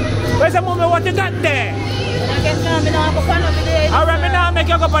 Where's the moment what you got there? Alright, me now make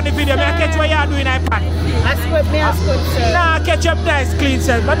you go up on the video. Me catch what you are doing, I pack. I squid, sir. Nah, catch up nice, clean,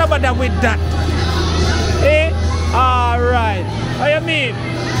 sir. But nobody with that. Eh? Alright. What you mean?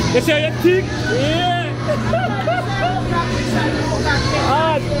 You see how you think? Yeah.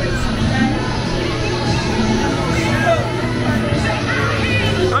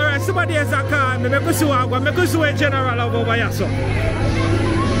 Alright, somebody else a call me. Make us see a general over here, so.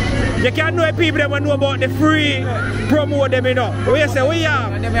 You can't know people that know about the free promote them, you know. What you say? What you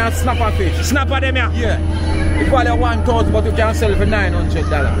have? And them have snapper fish. Snapper them, yeah? Yeah. It's probably 1,000, but you can sell it for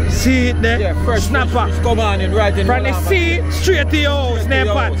 $900. See it there? Yeah, first snapper. Fish come on and right in from the sea straight to your house,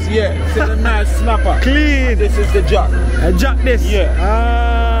 Nepal. Yeah, it's a nice snapper. Clean. This is the jack. A jack this? Yeah.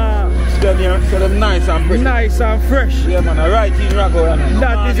 Them here, so them nice and fresh. Nice and fresh. Yeah, man, right in Rago.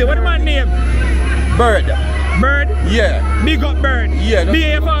 That is it. What the man name? Bird. Bird? Yeah. Big up Bird. Yeah. Be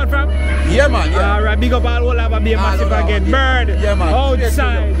here far from? Yeah, man. Yeah. Alright, big up all Harbour Bay massive again. Bird. Yeah, man.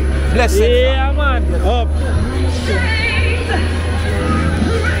 Outside. Bless it. Yeah, man. Up.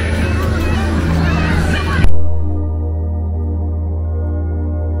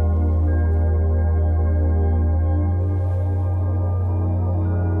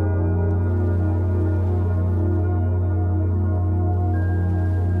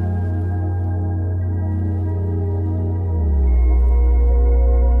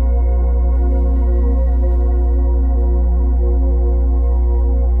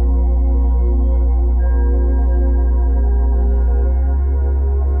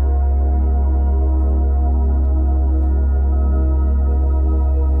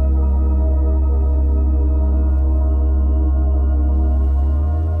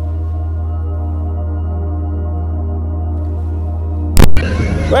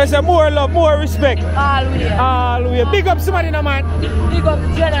 Where's the more love, more respect? Hallelujah. Hallelujah. Big up somebody now, man. Big up the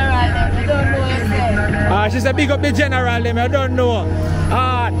general, I don't know his name. She said big up the general, I don't know.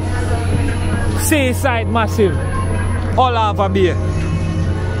 Seaside massive. Old Harbour Bay.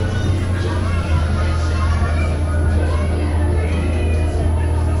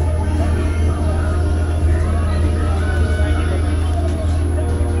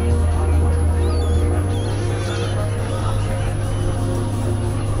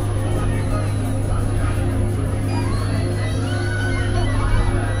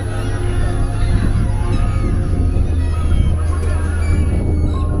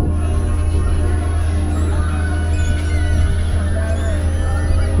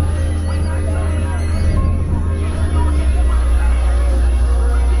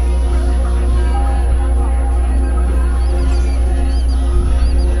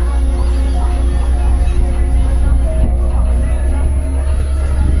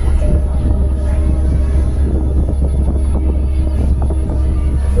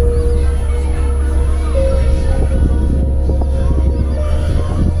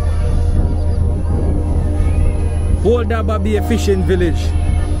 Old Harbour Bay fishing village.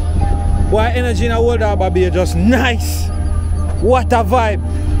 Why energy in Old Harbour Bay just nice. What a vibe.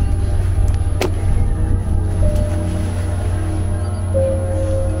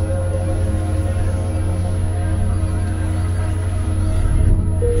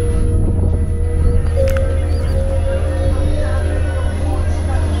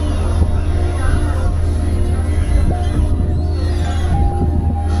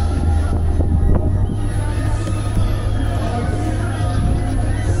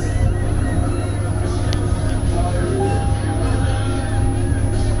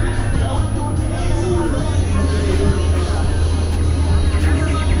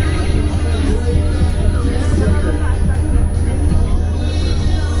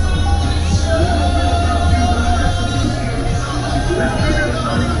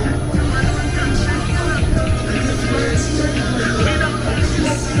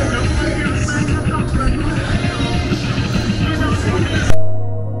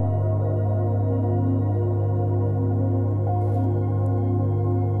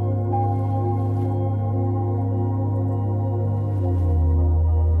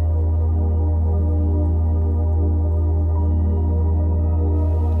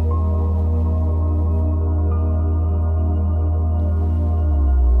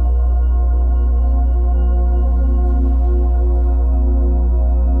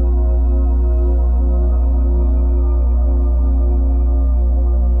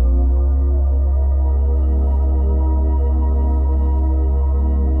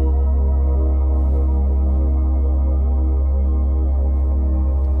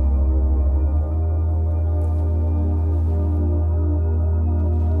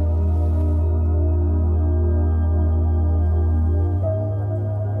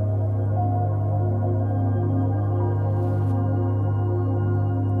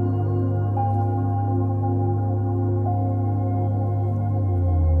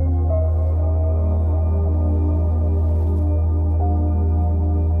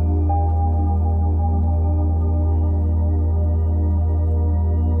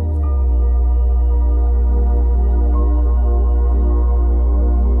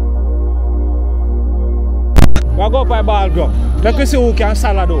 We'll go up by ball ground. Let me see who can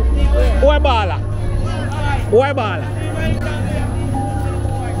salad though. Who a baller? Who a baller?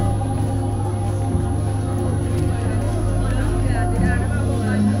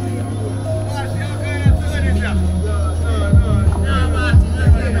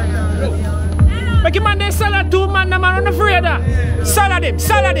 Make him man they salad too, man. The man unafraid of. Salad him.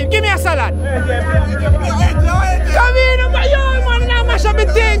 Give me a salad. Come in, man. Yo, man, now mash up the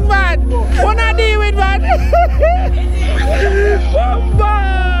thing, man. What I deal with, man? Oh,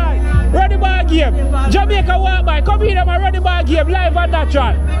 man. Run the ball game. Jamaica walk by. Come in, man. Run the ball game. Live and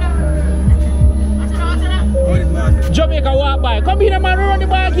natural. Jamaica walk by. Come in, man. Run the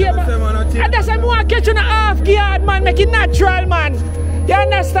ball game. And that's why I want to catch you in a half guard, man. Make it natural, man. You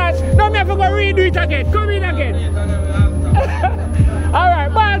understand? Now me have to go redo it again. Come in again.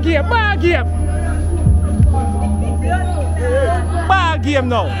 Alright, ball game. Ball game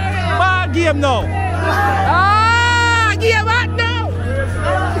now. Ah, game what now?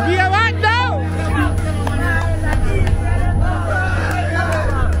 Game what now?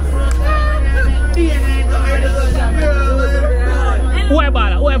 Who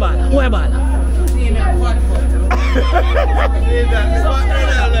a baller?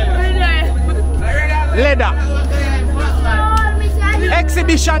 Leather.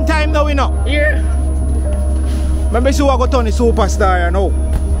 Exhibition time now, we know. Yeah. Maybe see who go turn the superstar, you know.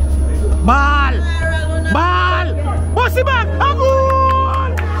 Ball. Bossy back. A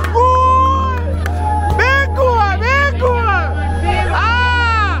goal. Big goal.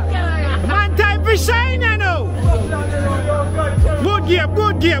 Ah. Man time for shine, you know. Good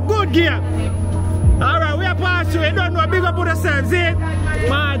game. Alright, we are past you. You don't know. Big up on yourselves, eh?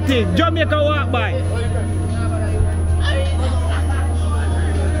 Martin, Jamaica walk by.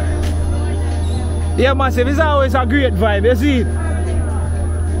 Yeah, massive. It's always a great vibe, you see it?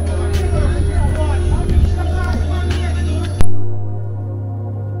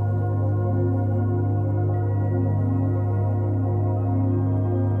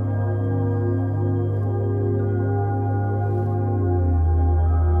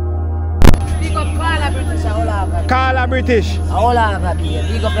 Carla British. All over here.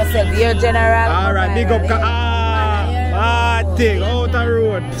 Big up yourself. You're general. Alright, big up. Bad thing. Out the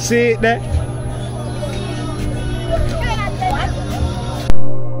road. See it there?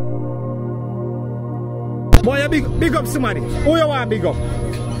 Boy, you big up somebody. Who you want big up?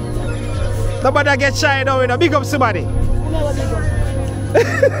 Nobody get shy now, you know. Big up somebody.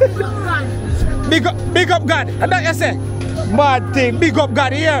 Big up God. And that you say? Mad thing. Big up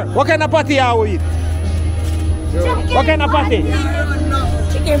God here. What kind of party are we eat? What kind of party?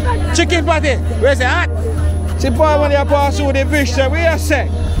 Chicken party. Where's the hat? See, boy, when you pass through the fish, what you say?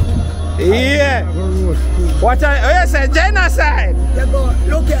 Yeah. What you say? Genocide. You go,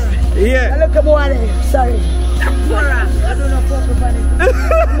 look here. Yeah. Look at boy there. Sorry. I don't know fuck about it.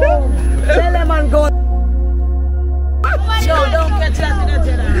 Tell them and go. Yo, don't catch that in the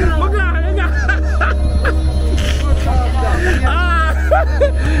general.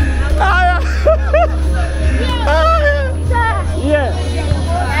 Yeah.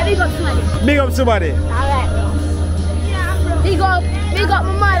 Big up somebody. Alright. Big up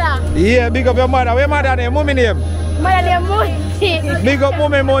my mother. Yeah, big up your mother. Where your mother name? Mommy name? Mother name Monchi. Big up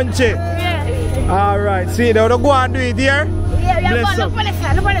Mommy Monchi. Yeah. Alright, see, they don't go and do it here. Yeah, bless up.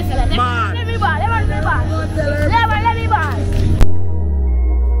 Man. Let me ball.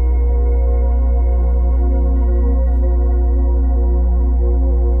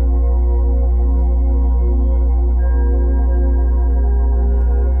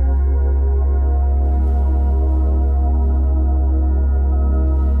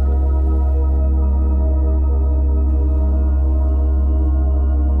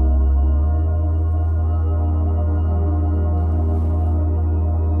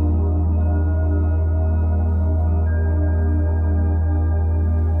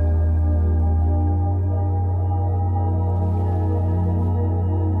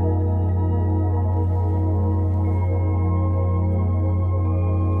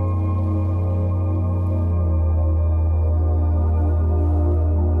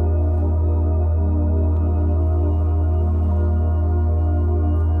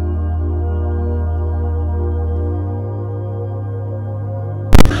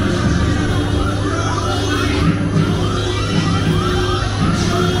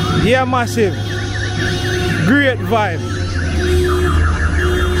 Yeah, massive. Great vibe.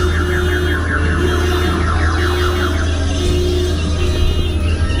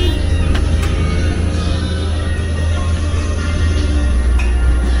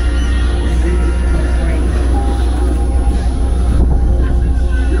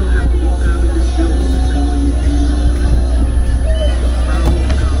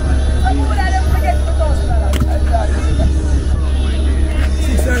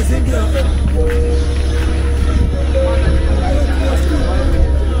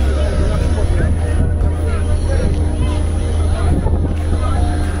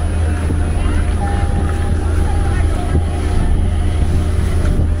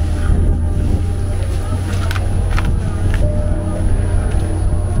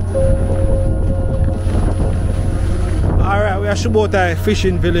 About a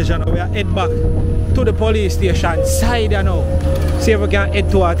fishing village and we are head back to the police station side, you know. See if we can head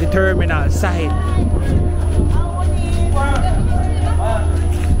towards the terminal side.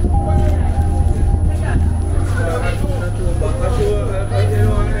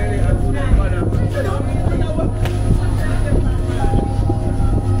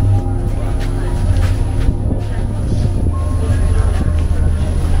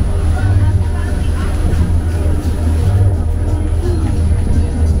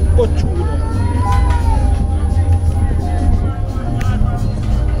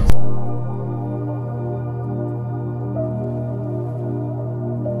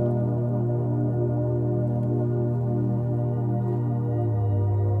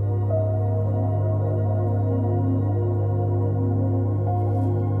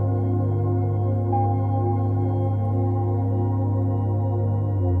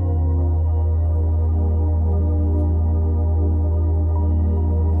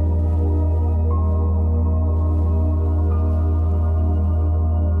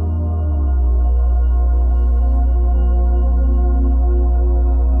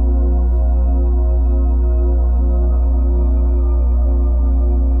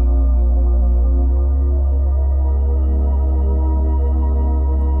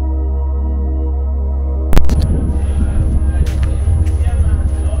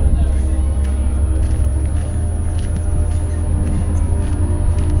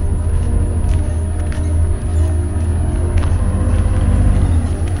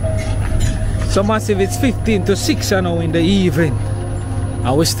 So massive, it's 15 to 6 now in the evening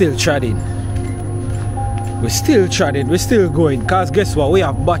and we're still treading. We're still treading, we're still going, cause guess what, we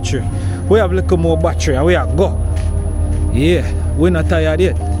have battery. We have a little more battery and we are go. Yeah, we're not tired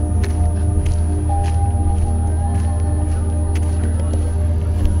yet.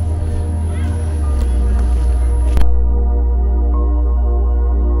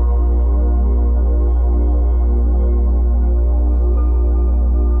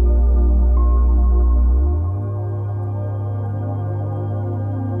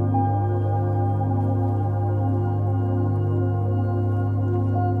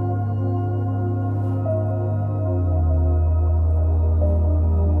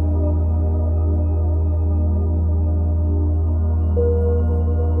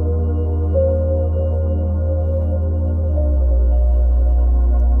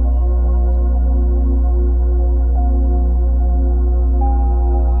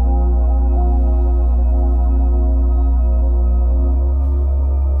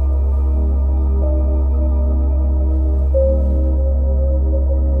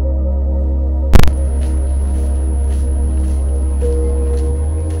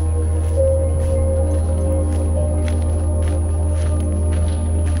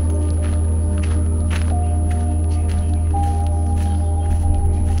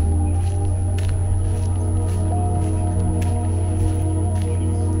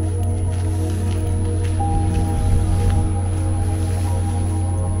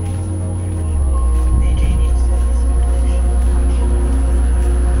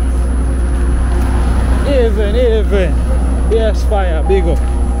 Even. Yes, fire, big up.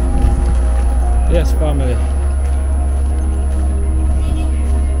 Yes, family.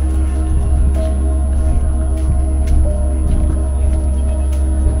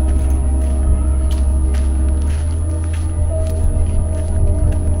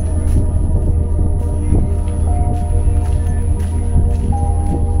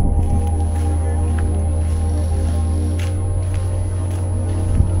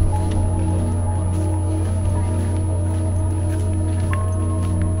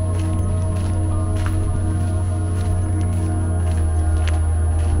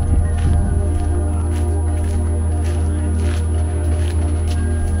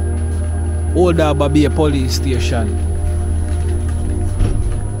 Old Harbour Bay police station.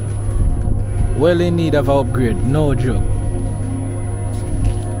 Well in need of an upgrade, no joke.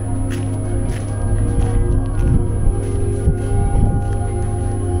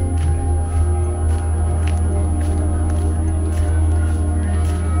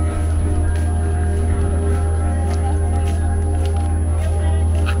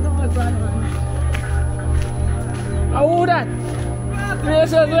 How that?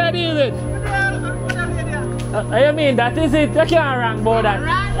 Yes, where do you live? I mean, that is it. You can't wrong about that.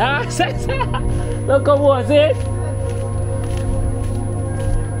 Look at what's it.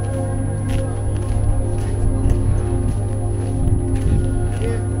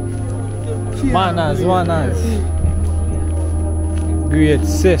 Manners. Great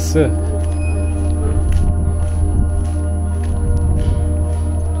sister.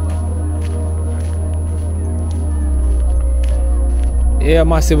 Yeah,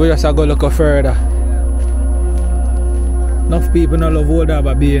 massive, we just go look further. Enough people don't love Old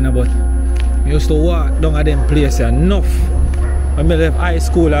Harbour Bay, but I used to walk down at them places enough. When I left high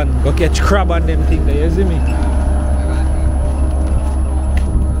school and go catch crab and them things, you see me?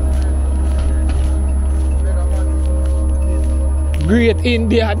 Great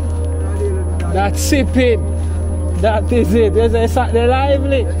Indian. That's sipping. That is it. They're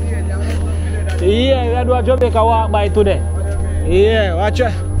lively. Yeah, we do a Jamaica walk by today. Yeah, watch it.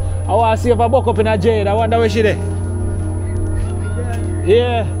 I want to see if I buck up in a jade. I wonder where she there.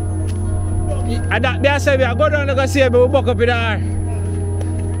 Yeah. And that they say we are going down to go see if we buck up in her.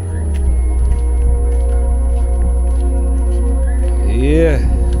 Yeah.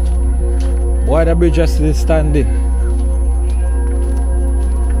 Why the bridge just still standing?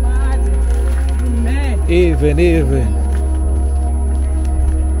 Even.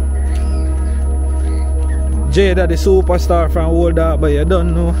 Jade are the superstar from Old Harbour, you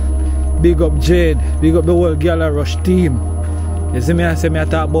don't know. Big up Jade, big up the whole Girl Rush team. You see me, I say me I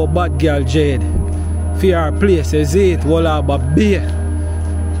talk about bad girl Jade. For our place, you see it, Old Harbour Bay.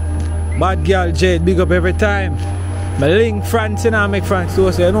 Bad girl Jade, big up every time. I link France and I make France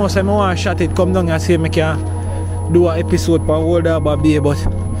too, so you know, so I want to shot it, come down and see me can do an episode for Old Harbour Bay, but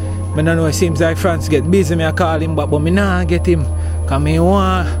I don't know, it seems like France get busy, I call him back, but I don't get him, because I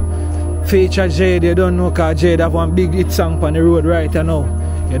want feature Jade. You don't know, because Jade have one big hit song on the road right now.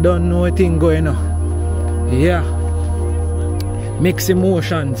 You don't know a thing going on. Yeah. Mixed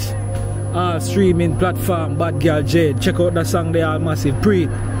Emotions. All streaming platform, Bad Girl Jade. Check out the song they all massive. Breathe.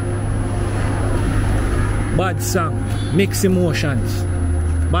 Bad song. Mixed Emotions.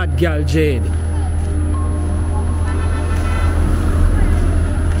 Bad Girl Jade.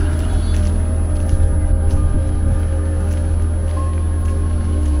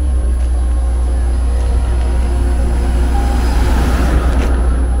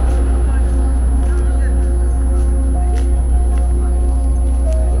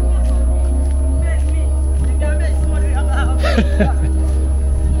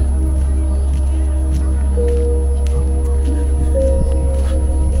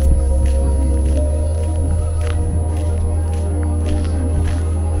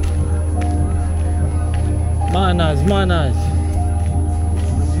 Manners.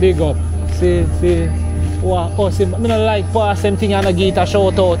 Big up. See. Wow, awesome. I don't like pass them thing and I get a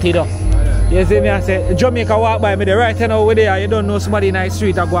shout out, you know. You see me, I say, Jamaica walk by me there right now over there. You don't know somebody in the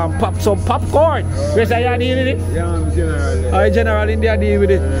street I go and pop some popcorn. You say you deal with it? Yeah, I'm general. I general India deal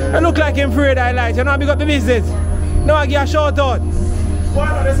with it. I look like him afraid I like. You know, I big up the business. No, I give a shout out.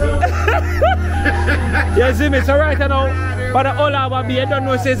 You see me, so right now, but the Old Harbour Bay, I don't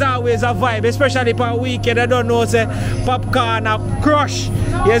know, say it's always a vibe, especially for a weekend. I don't know, say popcorn a crush.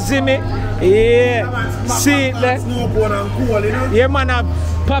 You see me? Yeah. See it there? Yeah, man, a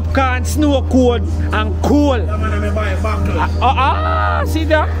popcorn, snow cold and cool. See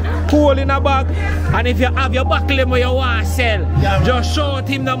that? Cool in a bag. And if you have your buckle where you want to sell, just shout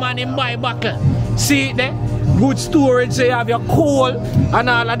him the man him buy buckle. See it there? Good storage, so you have your coal and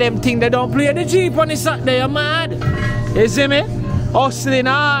all of them things. They don't play the Jeep on the Saturday, you're mad. You see me? Hustling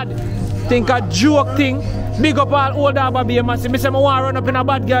hard. Think a joke thing. Big up all Old Harbour Bay, man. I say I want to run up in a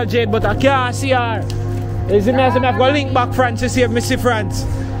bad girl Jade, but I can't see her. You see me? I say I have to link back France to see if I see France.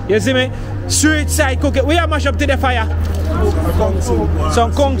 You see me? Street side cooking. We are mash up to the fire.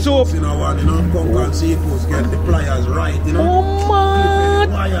 Some kung soup. You know what? You know, kung and seafood get the pliers right, you know. Oh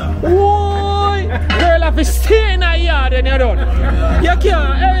man! Why? Girl, if you stay in a yard and you're done. You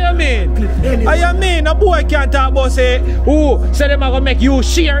can't, you mean? I mean, a boy can't talk about say, oh, say them are gonna make you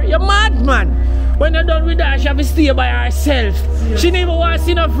share. You're mad, man. When you're done with that, she have to stay by herself. She never wants to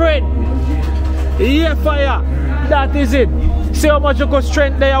see no friend. Yeah, fire. That is it. See how much you got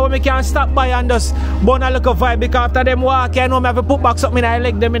strength there when we can stop by and just burn a little vibe, because after them walk, you know, I have to put back something in my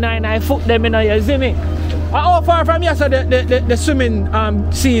leg, them in my foot, them in you see me? How far from here, so the swimming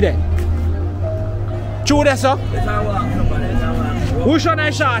sea there? True there, sir? Which one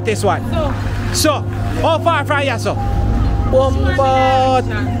is short, this one? So, how far from here, sir? Bomba.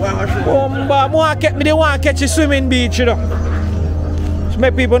 They want to catch a swimming beach, you know. To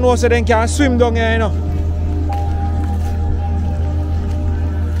make people know so they can swim down here, you know.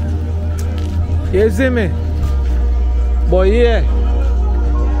 You see me? But yeah.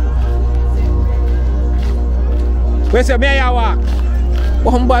 Where's your me a walk?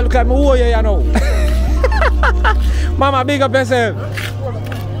 One boy look at me, oh yeah, you know. Mama, big up yourself.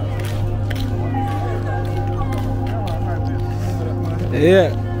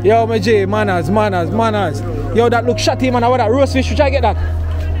 Yeah. Yo, my J, manners. Yo, that look shotty, man. I want that roast fish. Should I get that?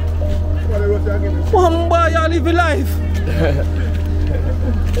 One boy, you live your life.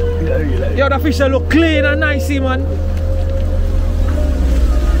 Yo, that fish look clean and nicey, man.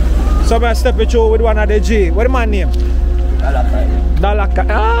 So I'm stepping through with one of the G. What the man name? Dalakai.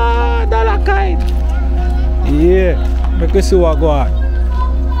 Ah, Dalakai. Yeah. Make us see what go on.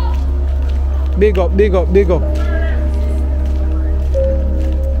 Big up.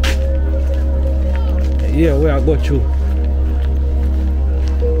 Yeah, where I go through.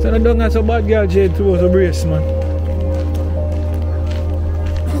 So I don't have some bad girl Jade to the brace, man.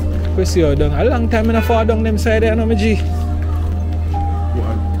 We see how done. A long time in a far down them side there, no my G.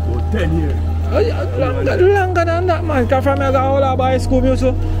 About 10 years. Longer than that, man. Because from here I got all our high school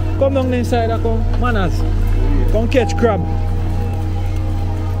music. Come down them side and come manners. Come catch crab.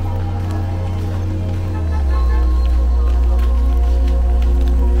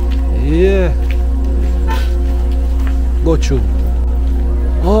 Yeah. Go through.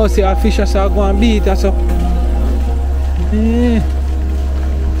 Oh, see a fish are go and beat us up. Yeah.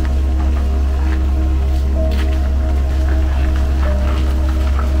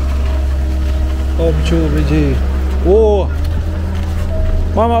 Up through, BG. Oh.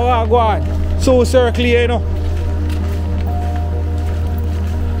 Mama, what go on? So circle, you know.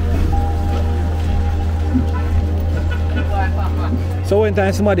 So one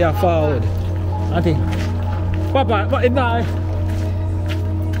time somebody are forward. I think. Papa, what is that?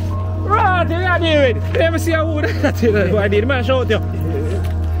 Right, you are doing. You never see a wood. That's what I did. Man, show it to you.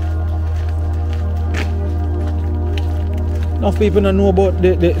 Enough people don't know about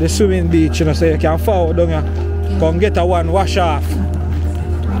the swimming beach, you know, so you can fall down here. Come get a one, wash off.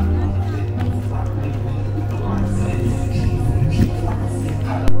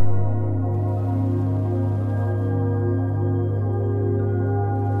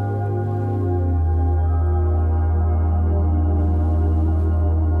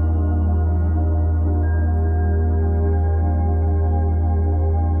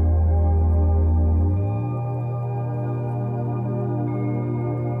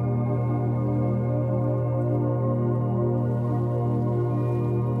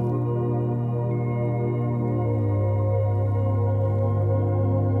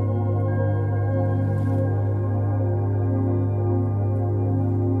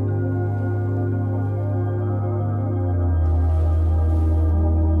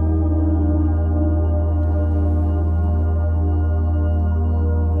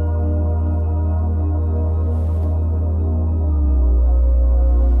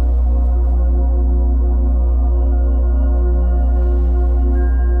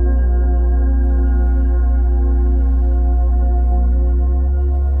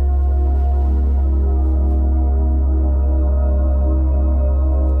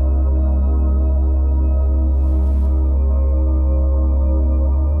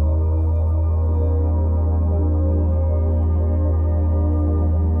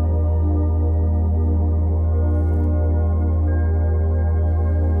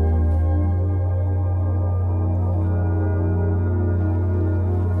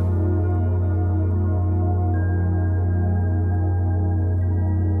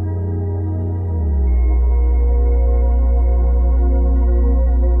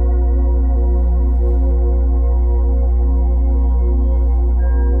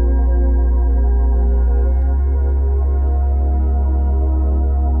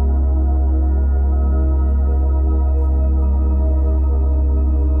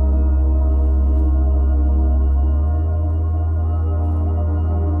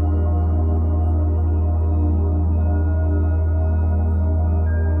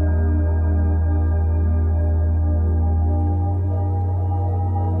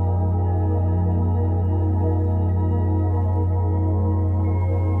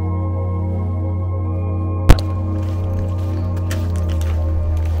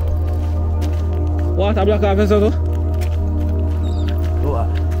 What a black officer though? Go on.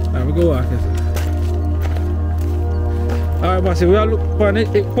 I'm go walk. Alright, boss, we are looking for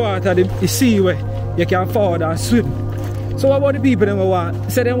the part of the sea where you can forward and swim. So what about the people that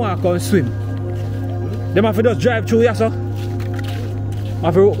want say they want to come swim? They have to just drive through here, so.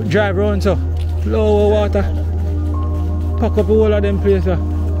 Have to drive around so. Lower water. Pack up all of them places.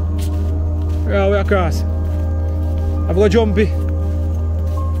 Yeah, we across. Have to go jumpy.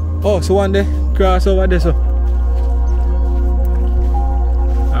 Oh, so one day cross over there so.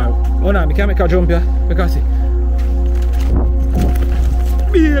 Oh no, I can't make a jump here. Because see.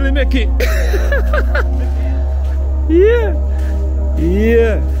 Barely make it. Yeah.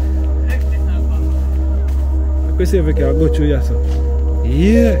 Yeah. I can see if we can go through here, so.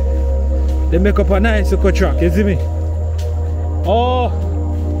 Yeah. They make up a nice little track, you see me? Oh,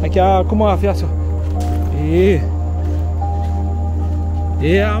 I can come off here, so. Yeah.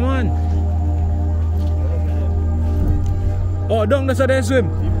 Yeah, man. Oh, down there so they swim.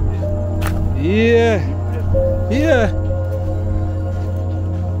 Yeah. Yeah.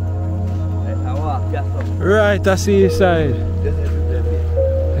 Right, I see his side.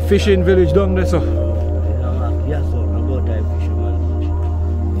 The fishing village down there, so.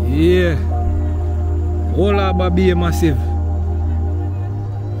 Yeah. Old Harbour Bay massive.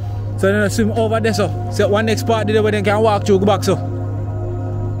 So then I swim over there, so. So one next part there where they can walk through, go back, so.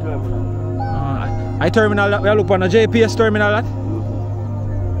 I terminal that, we look on the JPS terminal that.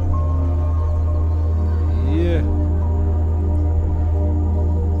 Yeah.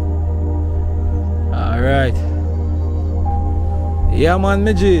 Alright. Yeah man,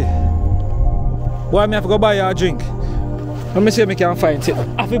 me G. Boy, me have to go buy you a drink. Let me see if I can find it.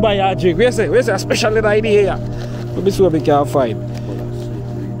 I have to buy you a drink. Where's a special little idea here? Let me see what we can find.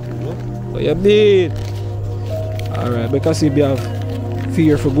 Oh, you did. Alright, because you have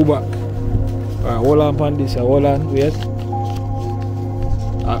fear for go back. Alright, hold on upon this, hold on, wait.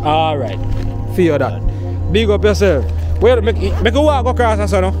 Alright, fear that. Big up yourself. Wait, make a walk across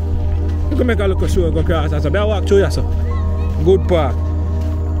us, no? You can make a look show go across us. I walk through you, so. Good part.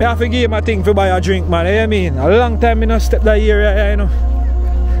 I have to give him a thing to buy a drink, man. You know what I mean? A long time I don't step that area, you know.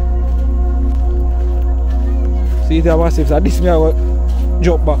 See that massive, so this me I will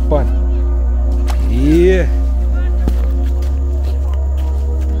jump back pan. Yeah.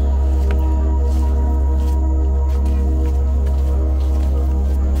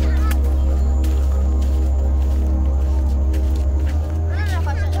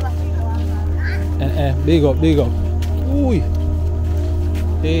 Big up, big up. Ooh.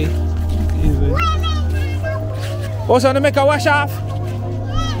 Hey. Easy. Oh, so they make a wash off?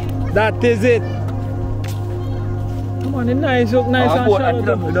 That is it. Come on, it's nice, look nice and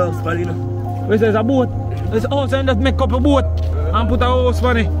shallow. Where's a boat? There's also just make up a boat and put a house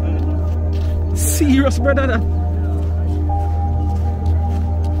on it. Serious, brother. That.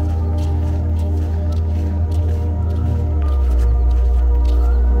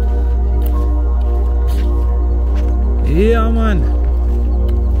 Yeah, man.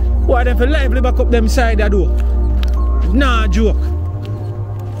 Why they feel lively back up them side there, though? Nah, joke.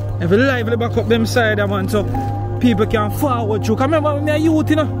 They feel lively back up them side there, man, so people can forward through. I remember when I was youth,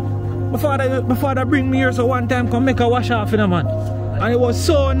 you know, my father bring me here, so one time come make a wash off, you know, man. And it was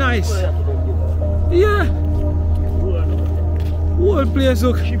so nice. Yeah. Whole place,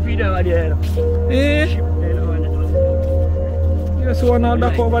 look. Yeah. Yes, one all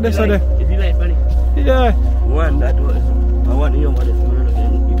back over there, so there. Yeah. One that was, I want you over there.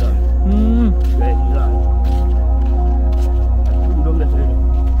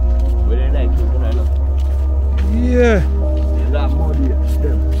 Yeah.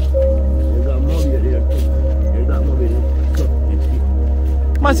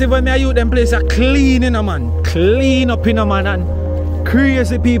 Massive when me youth them place are clean in a man. Clean up in a man and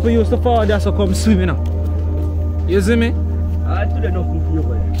crazy people used to fall there so come swimming up. You see me? I today enough people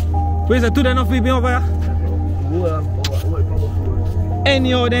over here. Where's the today enough people over here?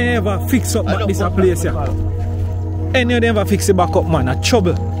 Any of them ever fix up back this place here? Any of them ever fix it back up, man? A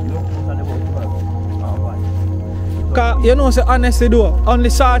trouble. Cause you know, say honestly though, only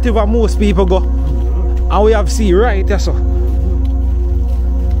sort of most people go. And we have see right here, so.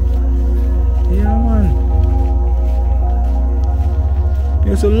 Yeah, man. I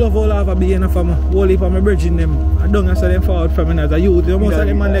used to love Old Harbour Bay enough for me. Whole heap of my bridging them. I don't know them forward from me as a youth. You most of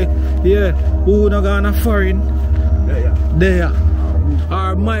them man, yeah, who not gonna foreign. There.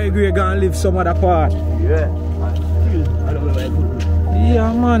 Or migrate and live some other part. Yeah.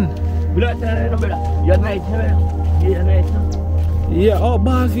 Yeah, man. You're nice, you're nice. Yeah, oh,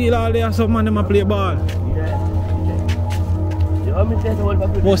 ball field all there, some man them play ball. Yeah.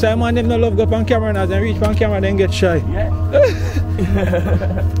 Most of the man them don't love go up on camera and as they reach on camera then get shy. Yeah.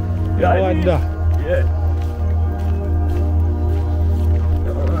 Yeah, I wonder. Yeah.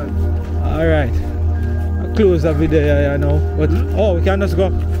 Alright. Close the video here now. But oh, we can just go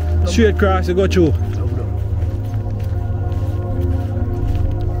straight across to go through.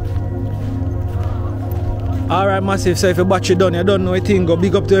 Alright, massive. So if you batch it done, you don't know a thing. Go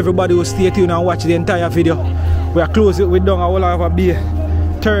big up to everybody who stay tuned and watch the entire video. We are close it with down a Old Harbour Bay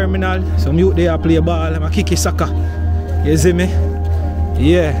terminal. Some youth there play ball, I'm a kicky soccer. You see me?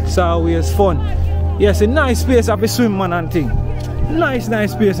 Yeah, it's always fun. Yes, a nice place to swim, man, and thing.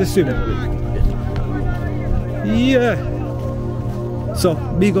 Nice place to swim. Yeah. So,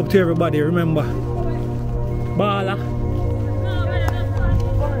 big up to everybody, remember. Bala.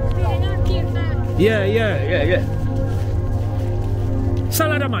 Yeah.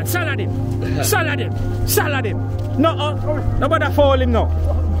 Salad him, man, salad him. No, nobody foul him now.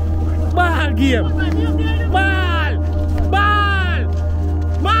 Ball game. Ball.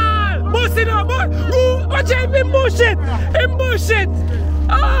 Bust it up, boy. Watch out, him bullshit.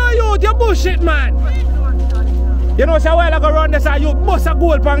 Oh, you bullshit, man. You know, so while I go run this, you bust a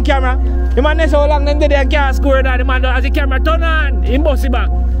goal on camera. The man is so long, then they can't score that. The man, as the camera turn on, he bust it back.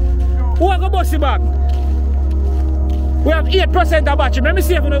 Who are going to bust it back? We have 8% of battery. Let me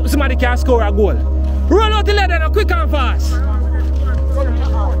see if somebody can score a goal. Roll out the ladder now, quick and fast.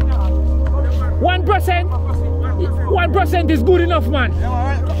 1% is good enough, man.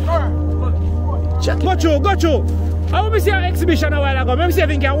 Go through. I want to see an exhibition a while ago. Let me see if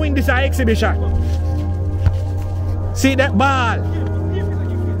we can win this exhibition. See that ball.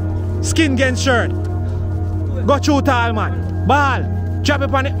 Skin against shirt. Go through tall, man. Ball. Drop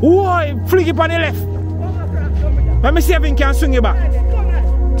it on it. Whoa, flick it on the left. Let me see if we can swing it back.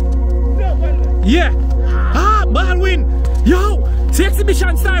 Yeah. Ah, ball win. Yo, see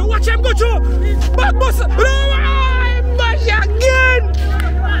exhibition style. Watch him go through. Back bus. Bash again.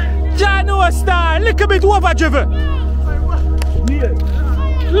 Jano star. Little bit overdriven.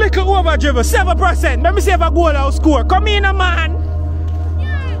 Little overdriven. 7%. Let me see if a goal I'll score. Come in, man.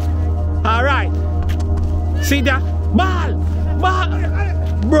 Alright. See that? Ball.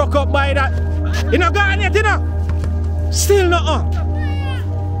 Broke up by that. You know, got it, you know? Still not on.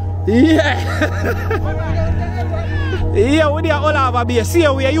 Yeah. Yeah, we are all Harbour Bay. See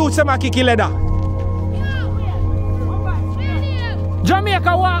how we are used to kick leather.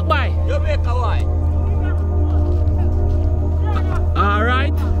 Jamaica walk by.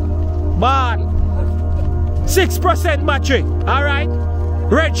 Alright. Ball. 6% battery. Alright.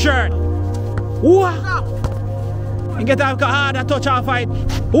 Red shirt. What? And get a harder touch and fight.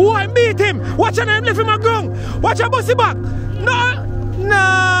 Oh, I beat him. Watch him lift him on ground. Watch him bust it back. No,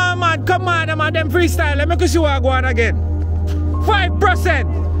 man. Come on, man. Them freestyle. Let me see what I go on again.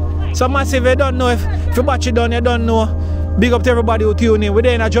 5%. So massive, you don't know if you batch it done, you don't know. Big up to everybody who tune in. We're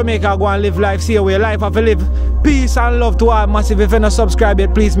there in Jamaica, go and live life. See where life have to live. Peace and love to all massive. If you're not subscribed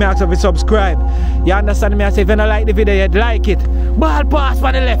yet, please make sure you subscribe. You understand me? I say if you don't like the video yet, like it. Ball pass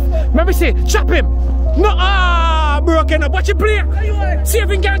on the left. Let me see. Chop him. No, broken up. Watch it play. See if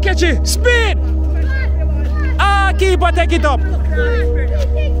he can catch it. Speed. Keeper take it up.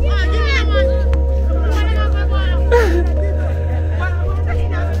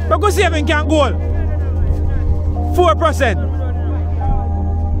 But go see if he can goal. 4%.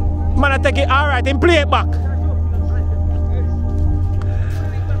 Man, I take it. Alright, then play it back.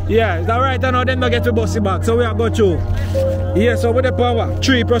 Yeah, it's alright. I know then we get to bust it back. So we are go through. Yeah, so with the power,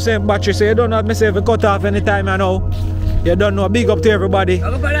 3% battery. So you don't have myself cut off anytime, you know. You don't know. Big up to everybody.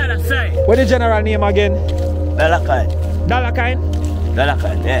 What's the general name again? Dalakine,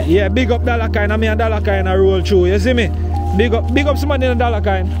 yeah. Yeah, big up Dalakine. I mean, Dalakine I roll through. You see me? Big up somebody in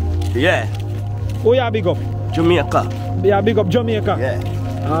Dalakine. Yeah. Who you big up? Jamaica. Yeah, big up Jamaica. Yeah.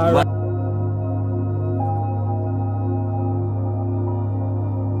 Alright.